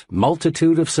that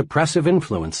multitude of suppressive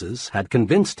influences had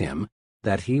convinced him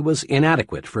that he was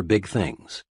inadequate for big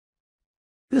things.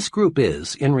 This group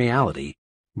is, in reality,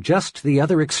 just the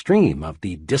other extreme of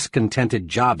the discontented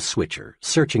job switcher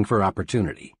searching for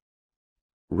opportunity.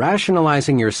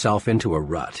 Rationalizing yourself into a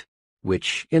rut,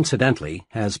 which, incidentally,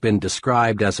 has been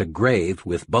described as a grave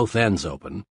with both ends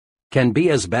open, can be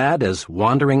as bad as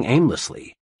wandering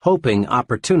aimlessly, hoping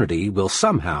opportunity will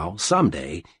somehow,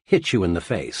 someday, hit you in the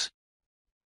face.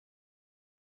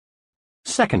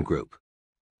 Second group.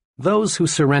 Those who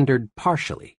surrendered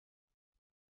partially.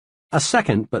 A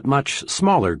second but much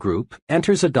smaller group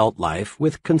enters adult life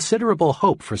with considerable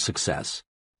hope for success.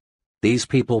 These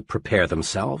people prepare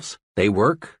themselves, they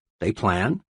work, they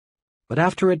plan, but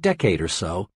after a decade or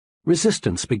so,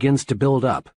 resistance begins to build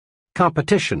up.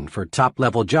 Competition for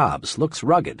top-level jobs looks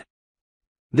rugged.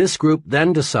 This group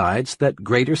then decides that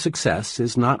greater success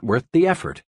is not worth the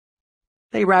effort.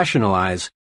 They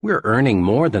rationalize, we're earning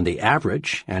more than the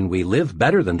average, and we live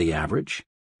better than the average.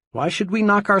 Why should we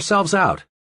knock ourselves out?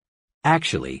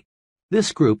 Actually,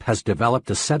 this group has developed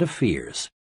a set of fears: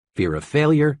 fear of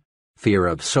failure, fear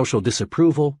of social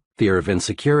disapproval, fear of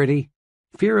insecurity,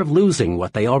 fear of losing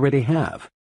what they already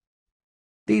have.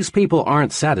 These people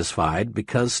aren't satisfied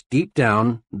because deep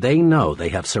down they know they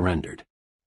have surrendered.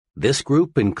 This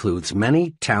group includes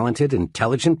many talented,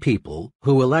 intelligent people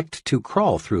who elect to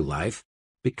crawl through life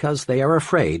because they are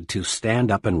afraid to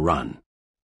stand up and run.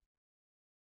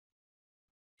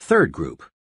 Third group.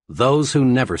 Those who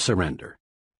never surrender.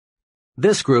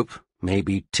 This group,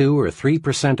 maybe 2 or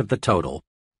 3% of the total,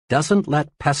 doesn't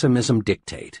let pessimism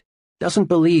dictate, doesn't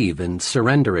believe in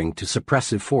surrendering to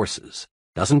suppressive forces,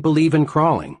 doesn't believe in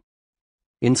crawling.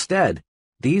 Instead,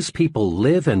 these people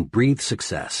live and breathe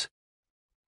success.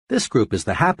 This group is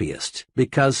the happiest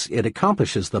because it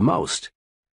accomplishes the most.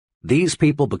 These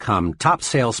people become top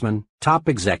salesmen, top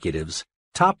executives,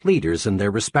 top leaders in their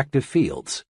respective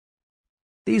fields.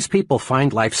 These people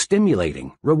find life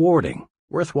stimulating, rewarding,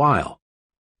 worthwhile.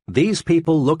 These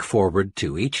people look forward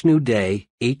to each new day,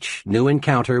 each new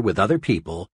encounter with other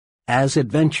people, as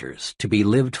adventures to be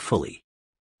lived fully.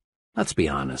 Let's be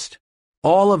honest.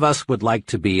 All of us would like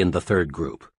to be in the third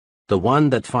group, the one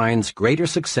that finds greater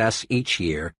success each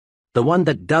year, the one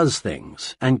that does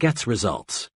things and gets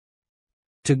results.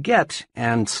 To get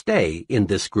and stay in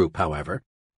this group, however,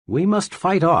 we must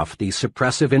fight off the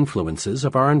suppressive influences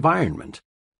of our environment.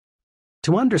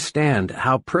 To understand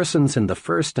how persons in the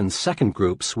first and second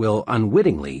groups will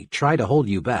unwittingly try to hold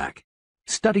you back,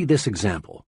 study this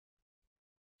example.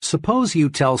 Suppose you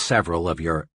tell several of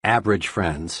your average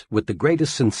friends with the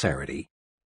greatest sincerity,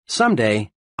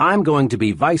 "Someday, I'm going to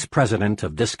be vice president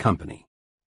of this company."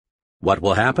 What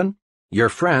will happen? Your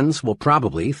friends will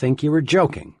probably think you are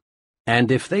joking.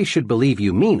 And if they should believe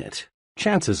you mean it,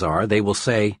 chances are they will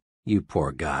say, "You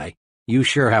poor guy, you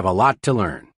sure have a lot to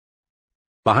learn."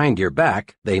 Behind your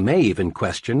back, they may even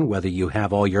question whether you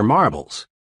have all your marbles.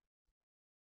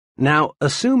 Now,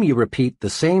 assume you repeat the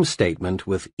same statement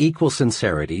with equal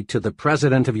sincerity to the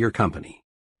president of your company.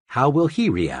 How will he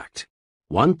react?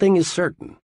 One thing is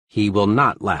certain: he will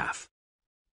not laugh.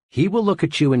 He will look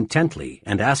at you intently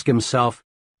and ask himself,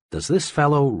 "Does this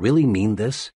fellow really mean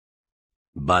this?"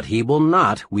 But he will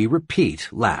not, we repeat,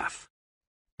 laugh.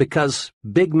 Because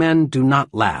big men do not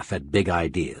laugh at big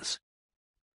ideas.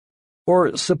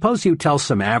 Or suppose you tell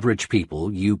some average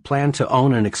people you plan to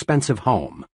own an expensive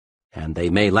home, and they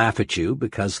may laugh at you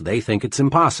because they think it's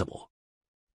impossible.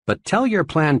 But tell your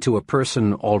plan to a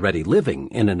person already living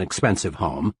in an expensive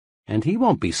home, and he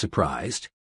won't be surprised.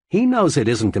 He knows it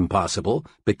isn't impossible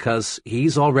because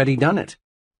he's already done it.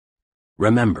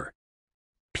 Remember,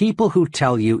 people who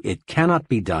tell you it cannot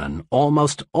be done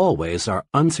almost always are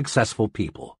unsuccessful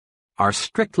people, are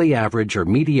strictly average or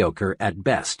mediocre at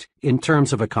best in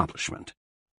terms of accomplishment.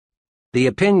 The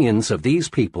opinions of these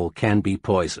people can be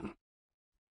poison.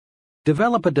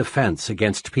 Develop a defense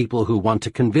against people who want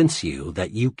to convince you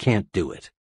that you can't do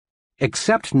it.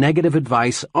 Accept negative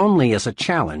advice only as a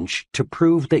challenge to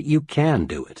prove that you can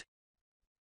do it.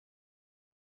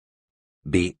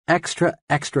 Be extra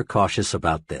cautious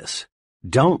about this.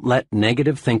 Don't let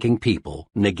negative thinking people,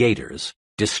 negators,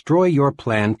 destroy your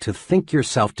plan to think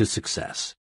yourself to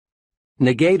success.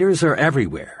 Negators are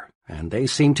everywhere, and they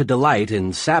seem to delight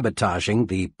in sabotaging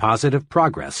the positive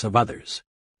progress of others.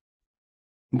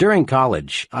 During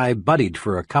college, I buddied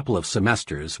for a couple of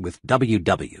semesters with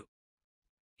W.W.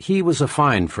 He was a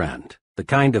fine friend, the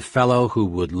kind of fellow who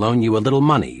would loan you a little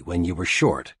money when you were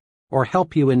short, or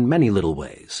help you in many little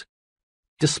ways.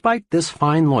 Despite this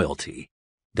fine loyalty,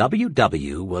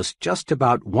 W.W. was just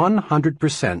about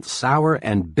 100% sour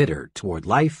and bitter toward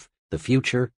life, the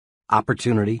future,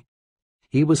 opportunity.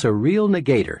 He was a real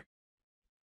negator.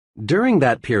 During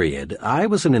that period, I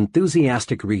was an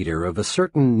enthusiastic reader of a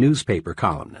certain newspaper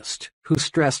columnist who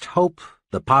stressed hope,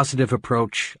 the positive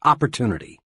approach,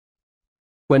 opportunity.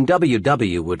 When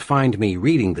W.W. would find me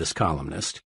reading this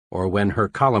columnist, or when her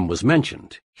column was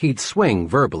mentioned, he'd swing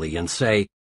verbally and say,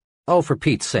 "Oh, for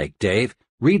Pete's sake, Dave,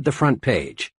 read the front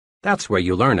page. That's where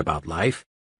you learn about life.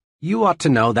 You ought to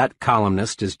know that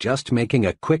columnist is just making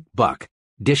a quick buck,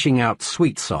 dishing out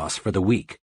sweet sauce for the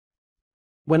weak."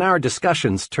 When our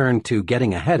discussions turned to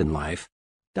getting ahead in life,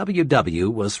 W.W.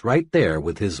 was right there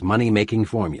with his money-making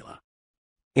formula.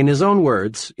 In his own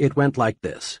words, it went like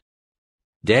this.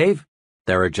 "Dave,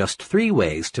 there are just 3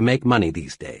 ways to make money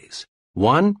these days.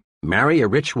 1, marry a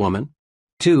rich woman.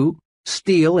 2,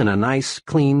 steal in a nice,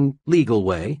 clean, legal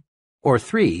way. Or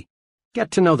 3, get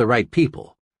to know the right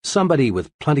people, somebody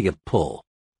with plenty of pull."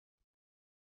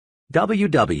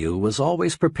 W.W. was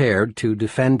always prepared to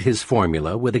defend his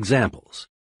formula with examples.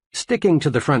 Sticking to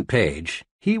the front page,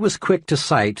 he was quick to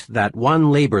cite that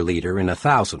one labor leader in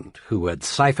 1,000 who had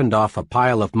siphoned off a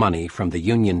pile of money from the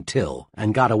union till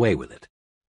and got away with it.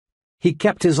 He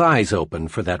kept his eyes open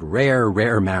for that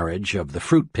rare marriage of the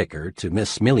fruit picker to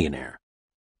Miss Millionaire.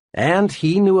 And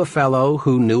he knew a fellow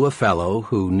who knew a fellow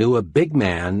who knew a big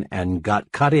man and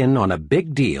got cut in on a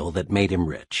big deal that made him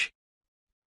rich.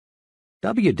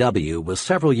 W.W. was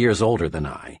several years older than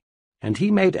I, and he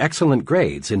made excellent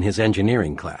grades in his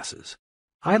engineering classes.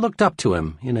 I looked up to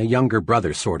him in a younger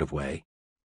brother sort of way.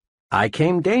 I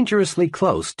came dangerously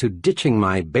close to ditching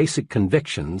my basic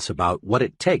convictions about what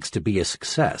it takes to be a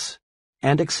success,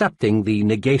 and accepting the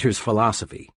negator's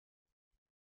philosophy.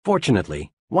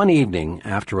 Fortunately, one evening,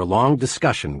 after a long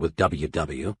discussion with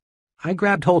W.W., I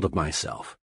grabbed hold of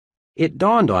myself. It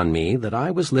dawned on me that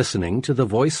I was listening to the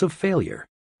voice of failure.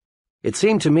 It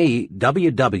seemed to me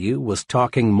W.W. was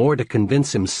talking more to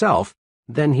convince himself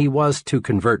than he was to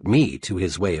convert me to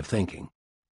his way of thinking.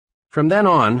 From then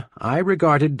on, I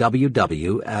regarded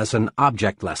W.W. as an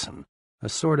object lesson, a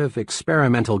sort of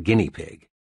experimental guinea pig.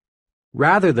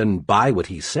 Rather than buy what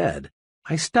he said,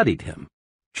 I studied him,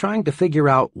 trying to figure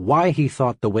out why he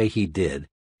thought the way he did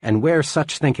and where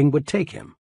such thinking would take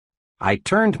him. I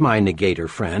turned my negator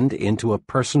friend into a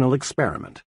personal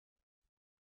experiment.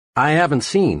 I haven't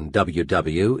seen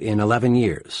W.W. in 11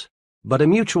 years, but a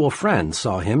mutual friend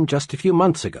saw him just a few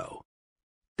months ago.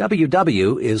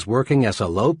 W.W. is working as a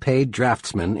low-paid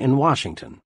draftsman in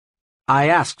Washington. I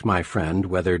asked my friend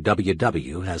whether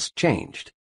W.W. has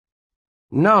changed.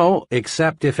 "No,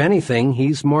 except if anything,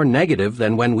 he's more negative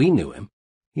than when we knew him.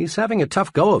 He's having a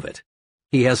tough go of it.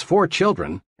 He has 4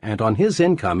 children, and on his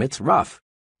income it's rough.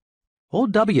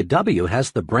 Old W.W.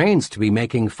 has the brains to be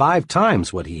making 5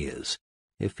 times what he is,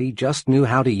 if he just knew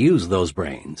how to use those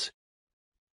brains."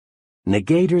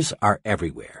 Negators are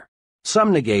everywhere.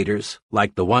 Some negators,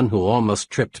 like the one who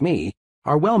almost tripped me,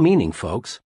 are well-meaning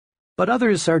folks, but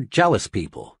others are jealous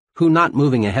people who, not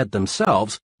moving ahead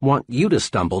themselves, want you to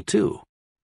stumble too.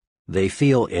 They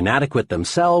feel inadequate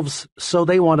themselves, so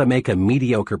they want to make a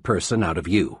mediocre person out of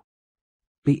you.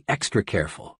 Be extra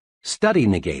careful. Study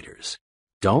negators.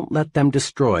 Don't let them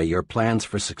destroy your plans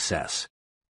for success.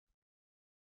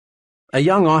 A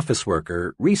young office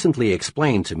worker recently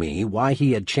explained to me why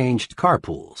he had changed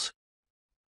carpools.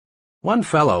 "One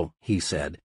fellow," he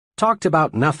said, "talked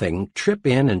about nothing, trip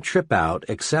in and trip out,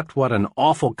 except what an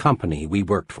awful company we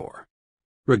worked for.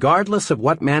 Regardless of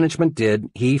what management did,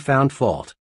 he found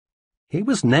fault. He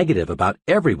was negative about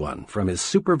everyone from his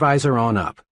supervisor on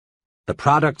up. The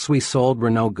products we sold were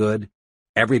no good.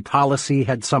 Every policy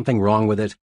had something wrong with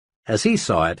it. As he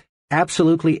saw it,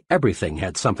 absolutely everything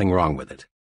had something wrong with it.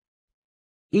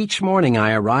 Each morning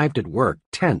I arrived at work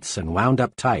tense and wound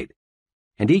up tight,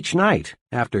 and each night,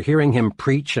 after hearing him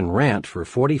preach and rant for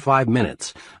 45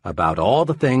 minutes about all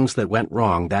the things that went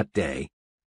wrong that day,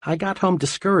 I got home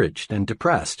discouraged and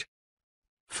depressed.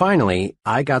 Finally,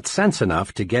 I got sense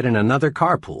enough to get in another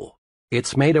carpool,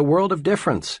 It's made a world of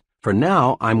difference, for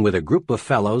now I'm with a group of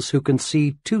fellows who can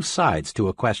see two sides to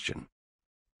a question.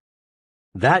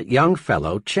 That young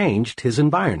fellow changed his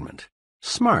environment.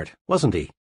 Smart, wasn't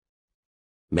he?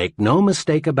 Make no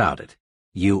mistake about it.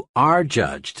 You are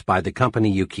judged by the company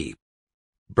you keep.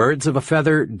 Birds of a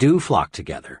feather do flock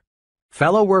together.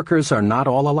 Fellow workers are not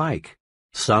all alike.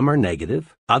 Some are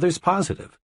negative, others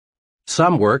positive.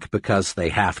 Some work because they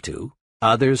have to.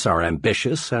 Others are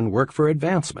ambitious and work for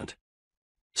advancement.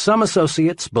 Some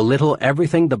associates belittle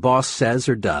everything the boss says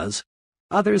or does.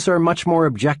 Others are much more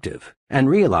objective and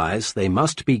realize they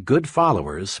must be good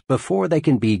followers before they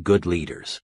can be good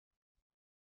leaders.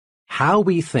 How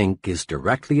we think is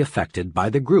directly affected by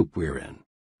the group we're in.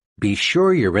 Be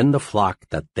sure you're in the flock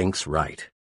that thinks right.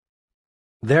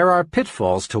 There are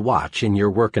pitfalls to watch in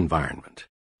your work environment.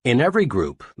 In every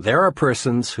group, there are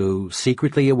persons who,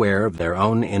 secretly aware of their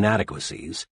own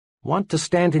inadequacies, want to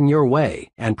stand in your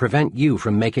way and prevent you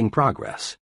from making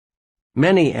progress.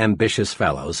 Many ambitious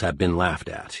fellows have been laughed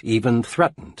at, even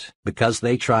threatened, because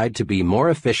they tried to be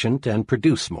more efficient and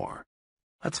produce more.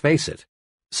 Let's face it,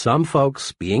 some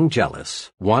folks, being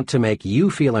jealous, want to make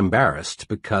you feel embarrassed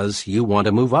because you want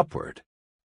to move upward.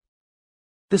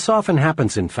 This often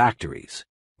happens in factories,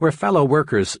 where fellow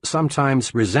workers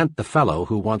sometimes resent the fellow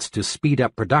who wants to speed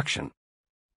up production.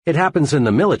 It happens in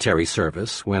the military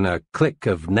service when a clique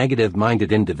of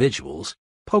negative-minded individuals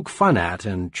poke fun at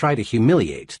and try to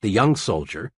humiliate the young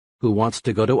soldier who wants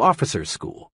to go to officer's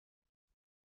school.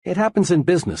 It happens in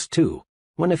business, too,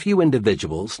 when a few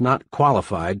individuals not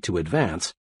qualified to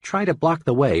advance try to block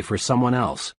the way for someone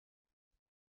else.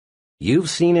 You've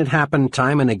seen it happen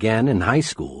time and again in high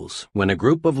schools when a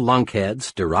group of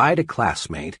lunkheads deride a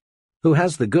classmate who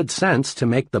has the good sense to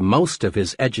make the most of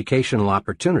his educational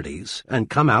opportunities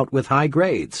and come out with high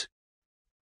grades.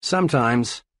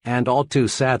 Sometimes, and all too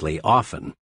sadly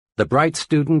often, the bright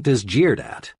student is jeered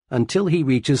at until he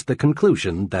reaches the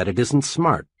conclusion that it isn't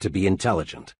smart to be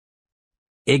intelligent.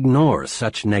 Ignore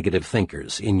such negative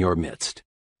thinkers in your midst.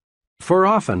 For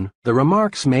often, the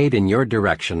remarks made in your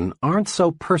direction aren't so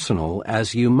personal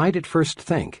as you might at first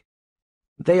think.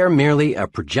 They are merely a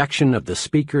projection of the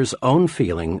speaker's own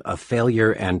feeling of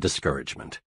failure and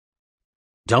discouragement.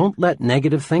 Don't let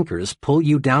negative thinkers pull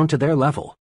you down to their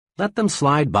level. Let them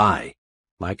slide by,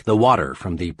 like the water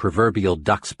from the proverbial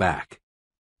duck's back.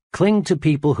 Cling to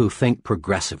people who think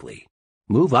progressively.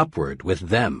 Move upward with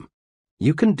them.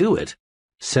 You can do it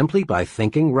simply by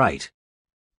thinking right.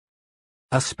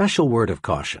 A special word of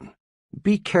caution.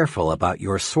 Be careful about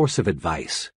your source of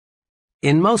advice.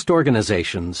 In most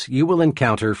organizations, you will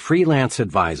encounter freelance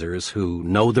advisors who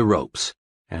know the ropes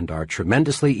and are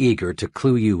tremendously eager to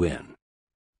clue you in.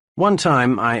 One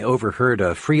time, I overheard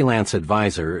a freelance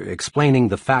advisor explaining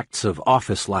the facts of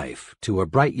office life to a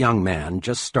bright young man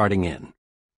just starting in.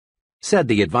 Said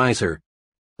the advisor,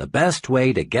 "The best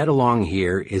way to get along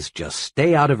here is just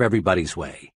stay out of everybody's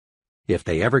way. If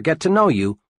they ever get to know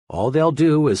you, all they'll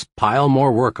do is pile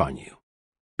more work on you.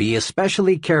 Be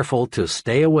especially careful to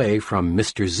stay away from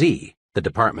Mr. Z, the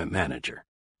department manager.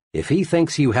 If he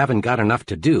thinks you haven't got enough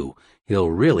to do, he'll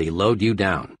really load you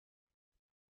down."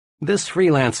 This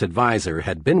freelance advisor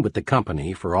had been with the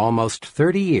company for almost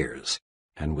 30 years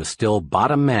and was still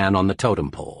bottom man on the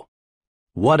totem pole.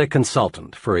 What a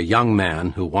consultant for a young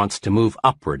man who wants to move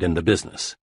upward in the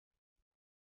business.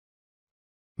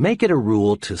 Make it a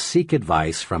rule to seek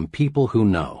advice from people who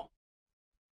know.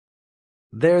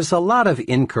 There's a lot of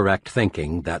incorrect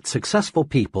thinking that successful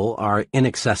people are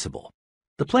inaccessible.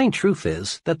 The plain truth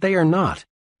is that they are not.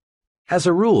 As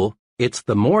a rule, it's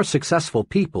the more successful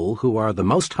people who are the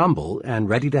most humble and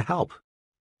ready to help.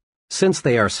 Since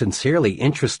they are sincerely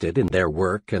interested in their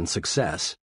work and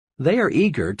success, they are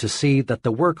eager to see that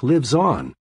the work lives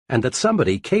on and that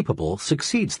somebody capable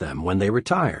succeeds them when they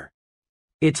retire.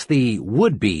 It's the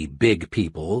would-be big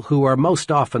people who are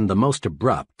most often the most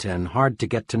abrupt and hard to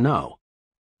get to know.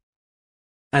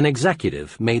 An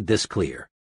executive made this clear.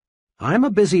 "I'm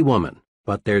a busy woman,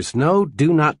 but there's no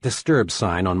do not disturb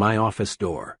sign on my office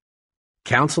door.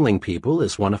 Counseling people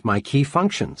is one of my key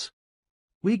functions.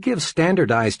 We give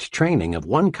standardized training of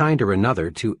one kind or another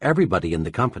to everybody in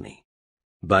the company.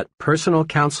 But personal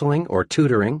counseling or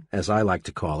tutoring, as I like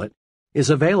to call it, is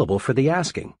available for the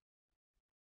asking.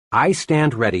 I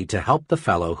stand ready to help the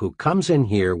fellow who comes in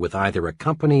here with either a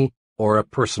company or a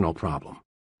personal problem.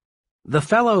 The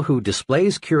fellow who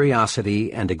displays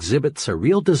curiosity and exhibits a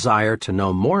real desire to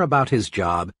know more about his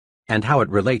job and how it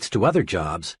relates to other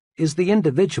jobs is the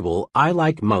individual I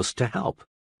like most to help."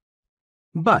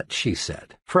 "But," she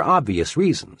said, "for obvious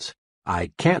reasons,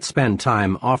 I can't spend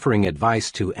time offering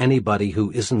advice to anybody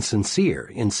who isn't sincere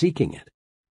in seeking it."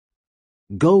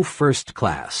 go first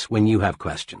class when you have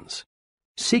questions.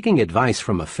 Seeking advice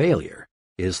from a failure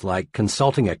is like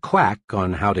consulting a quack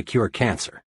on how to cure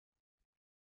cancer.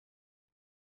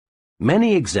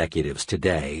 Many executives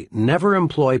today never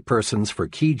employ persons for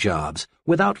key jobs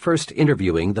without first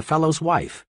interviewing the fellow's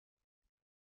wife.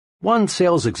 One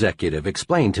sales executive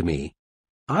explained to me,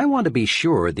 "I want to be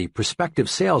sure the prospective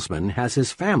salesman has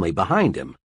his family behind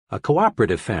him, a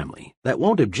cooperative family that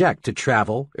won't object to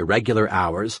travel, irregular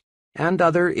hours, and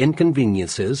other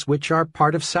inconveniences which are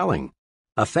part of selling,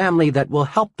 a family that will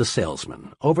help the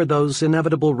salesman over those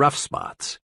inevitable rough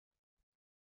spots."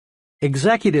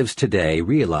 Executives today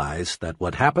realize that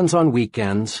what happens on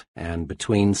weekends and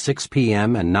between 6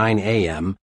 p.m. and 9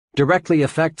 a.m. directly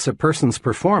affects a person's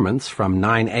performance from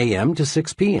 9 a.m. to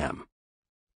 6 p.m.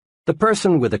 The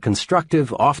person with a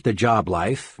constructive off-the-job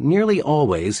life nearly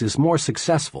always is more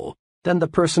successful than the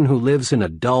person who lives in a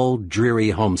dull, dreary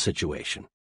home situation.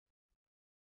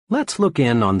 Let's look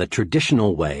in on the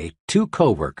traditional way two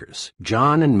co-workers,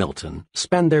 John and Milton,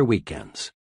 spend their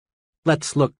weekends.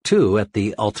 Let's look, too, at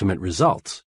the ultimate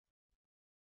results.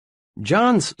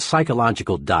 John's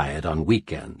psychological diet on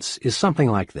weekends is something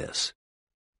like this.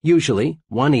 Usually,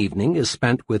 one evening is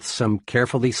spent with some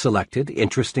carefully selected,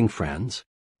 interesting friends.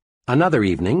 Another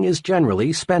evening is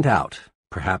generally spent out,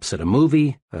 perhaps at a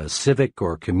movie, a civic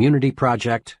or community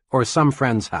project, or some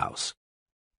friend's house.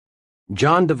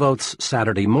 John devotes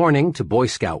Saturday morning to Boy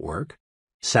Scout work.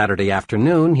 Saturday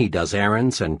afternoon he does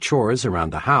errands and chores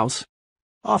around the house.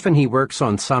 Often he works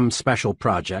on some special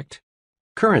project.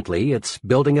 Currently, it's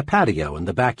building a patio in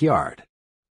the backyard.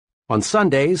 On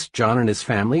Sundays, John and his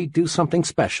family do something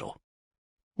special.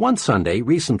 One Sunday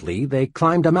recently, they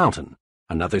climbed a mountain.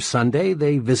 Another Sunday,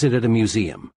 they visited a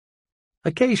museum.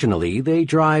 Occasionally, they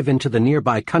drive into the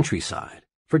nearby countryside,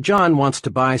 for John wants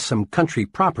to buy some country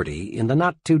property in the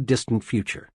not-too-distant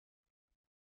future.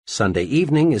 Sunday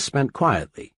evening is spent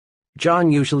quietly.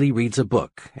 John usually reads a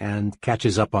book and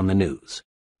catches up on the news.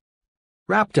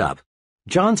 Wrapped up,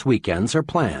 John's weekends are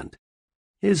planned.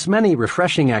 His many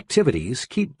refreshing activities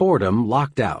keep boredom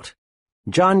locked out.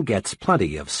 John gets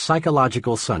plenty of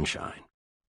psychological sunshine.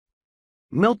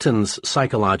 Milton's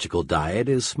psychological diet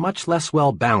is much less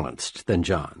well-balanced than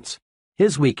John's.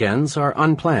 His weekends are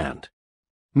unplanned.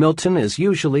 Milton is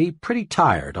usually pretty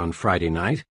tired on Friday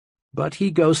night, but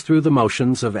he goes through the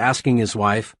motions of asking his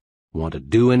wife, "Want to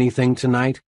do anything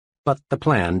tonight?" But the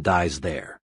plan dies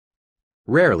there.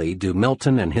 Rarely do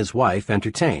Milton and his wife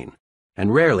entertain,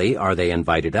 and rarely are they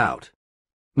invited out.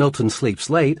 Milton sleeps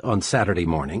late on Saturday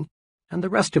morning, and the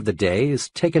rest of the day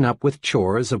is taken up with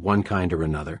chores of one kind or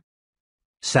another.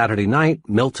 Saturday night,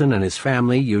 Milton and his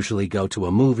family usually go to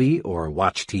a movie or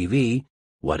watch TV.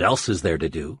 What else is there to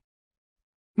do?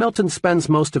 Milton spends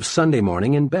most of Sunday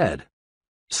morning in bed.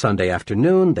 Sunday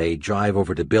afternoon, they drive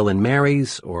over to Bill and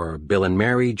Mary's, or Bill and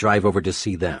Mary drive over to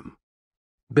see them.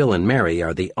 Bill and Mary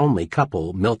are the only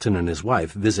couple Milton and his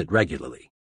wife visit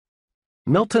regularly.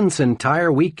 Milton's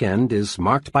entire weekend is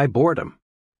marked by boredom.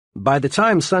 By the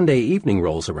time Sunday evening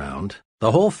rolls around,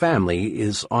 the whole family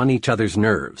is on each other's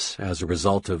nerves as a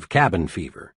result of cabin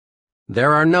fever.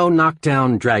 There are no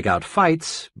knockdown, drag-out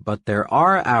fights, but there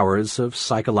are hours of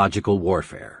psychological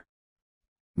warfare.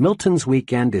 Milton's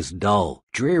weekend is dull,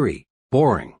 dreary,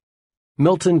 boring.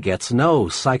 Milton gets no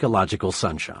psychological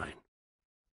sunshine.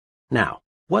 Now,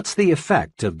 what's the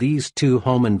effect of these two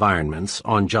home environments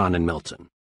on John and Milton?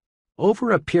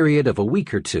 Over a period of a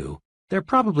week or two, there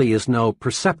probably is no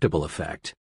perceptible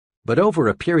effect, but over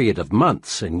a period of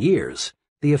months and years,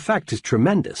 the effect is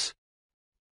tremendous.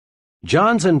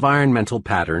 John's environmental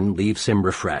pattern leaves him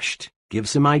refreshed,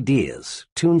 gives him ideas,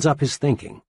 tunes up his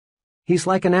thinking. He's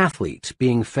like an athlete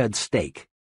being fed steak.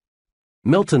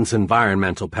 Milton's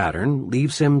environmental pattern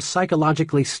leaves him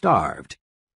psychologically starved.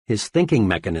 His thinking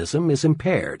mechanism is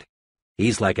impaired.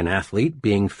 He's like an athlete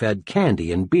being fed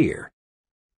candy and beer.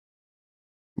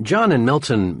 John and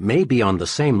Milton may be on the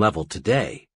same level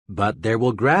today, but there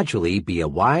will gradually be a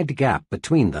wide gap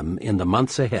between them in the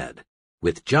months ahead,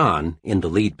 with John in the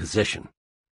lead position.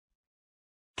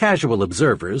 Casual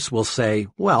observers will say,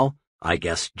 well, I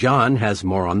guess John has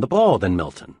more on the ball than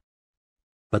Milton.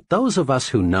 But those of us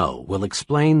who know will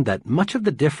explain that much of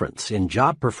the difference in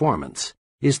job performance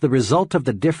is the result of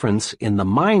the difference in the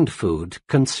mind food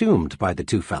consumed by the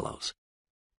two fellows.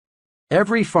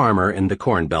 Every farmer in the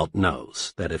Corn Belt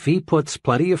knows that if he puts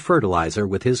plenty of fertilizer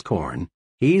with his corn,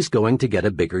 he's going to get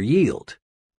a bigger yield.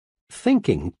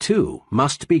 Thinking, too,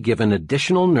 must be given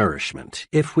additional nourishment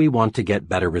if we want to get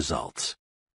better results.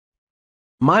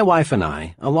 My wife and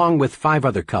I, along with 5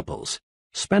 other couples,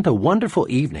 spent a wonderful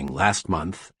evening last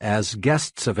month as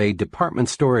guests of a department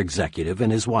store executive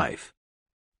and his wife.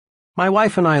 My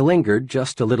wife and I lingered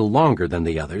just a little longer than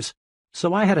the others,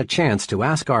 so I had a chance to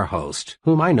ask our host,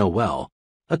 whom I know well,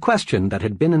 a question that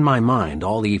had been in my mind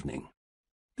all evening.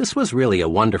 "This was really a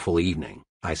wonderful evening,"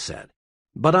 I said,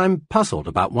 "but I'm puzzled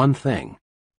about one thing.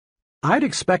 I'd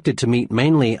expected to meet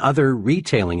mainly other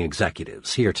retailing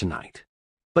executives here tonight,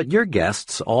 but your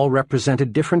guests all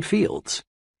represented different fields.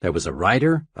 There was a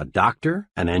writer, a doctor,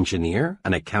 an engineer,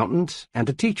 an accountant, and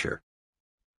a teacher."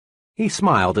 He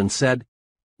smiled and said,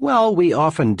 "Well, we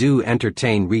often do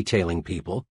entertain retailing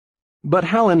people, but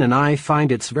Helen and I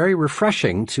find it's very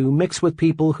refreshing to mix with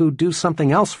people who do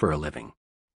something else for a living.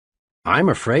 I'm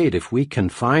afraid if we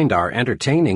confined our entertaining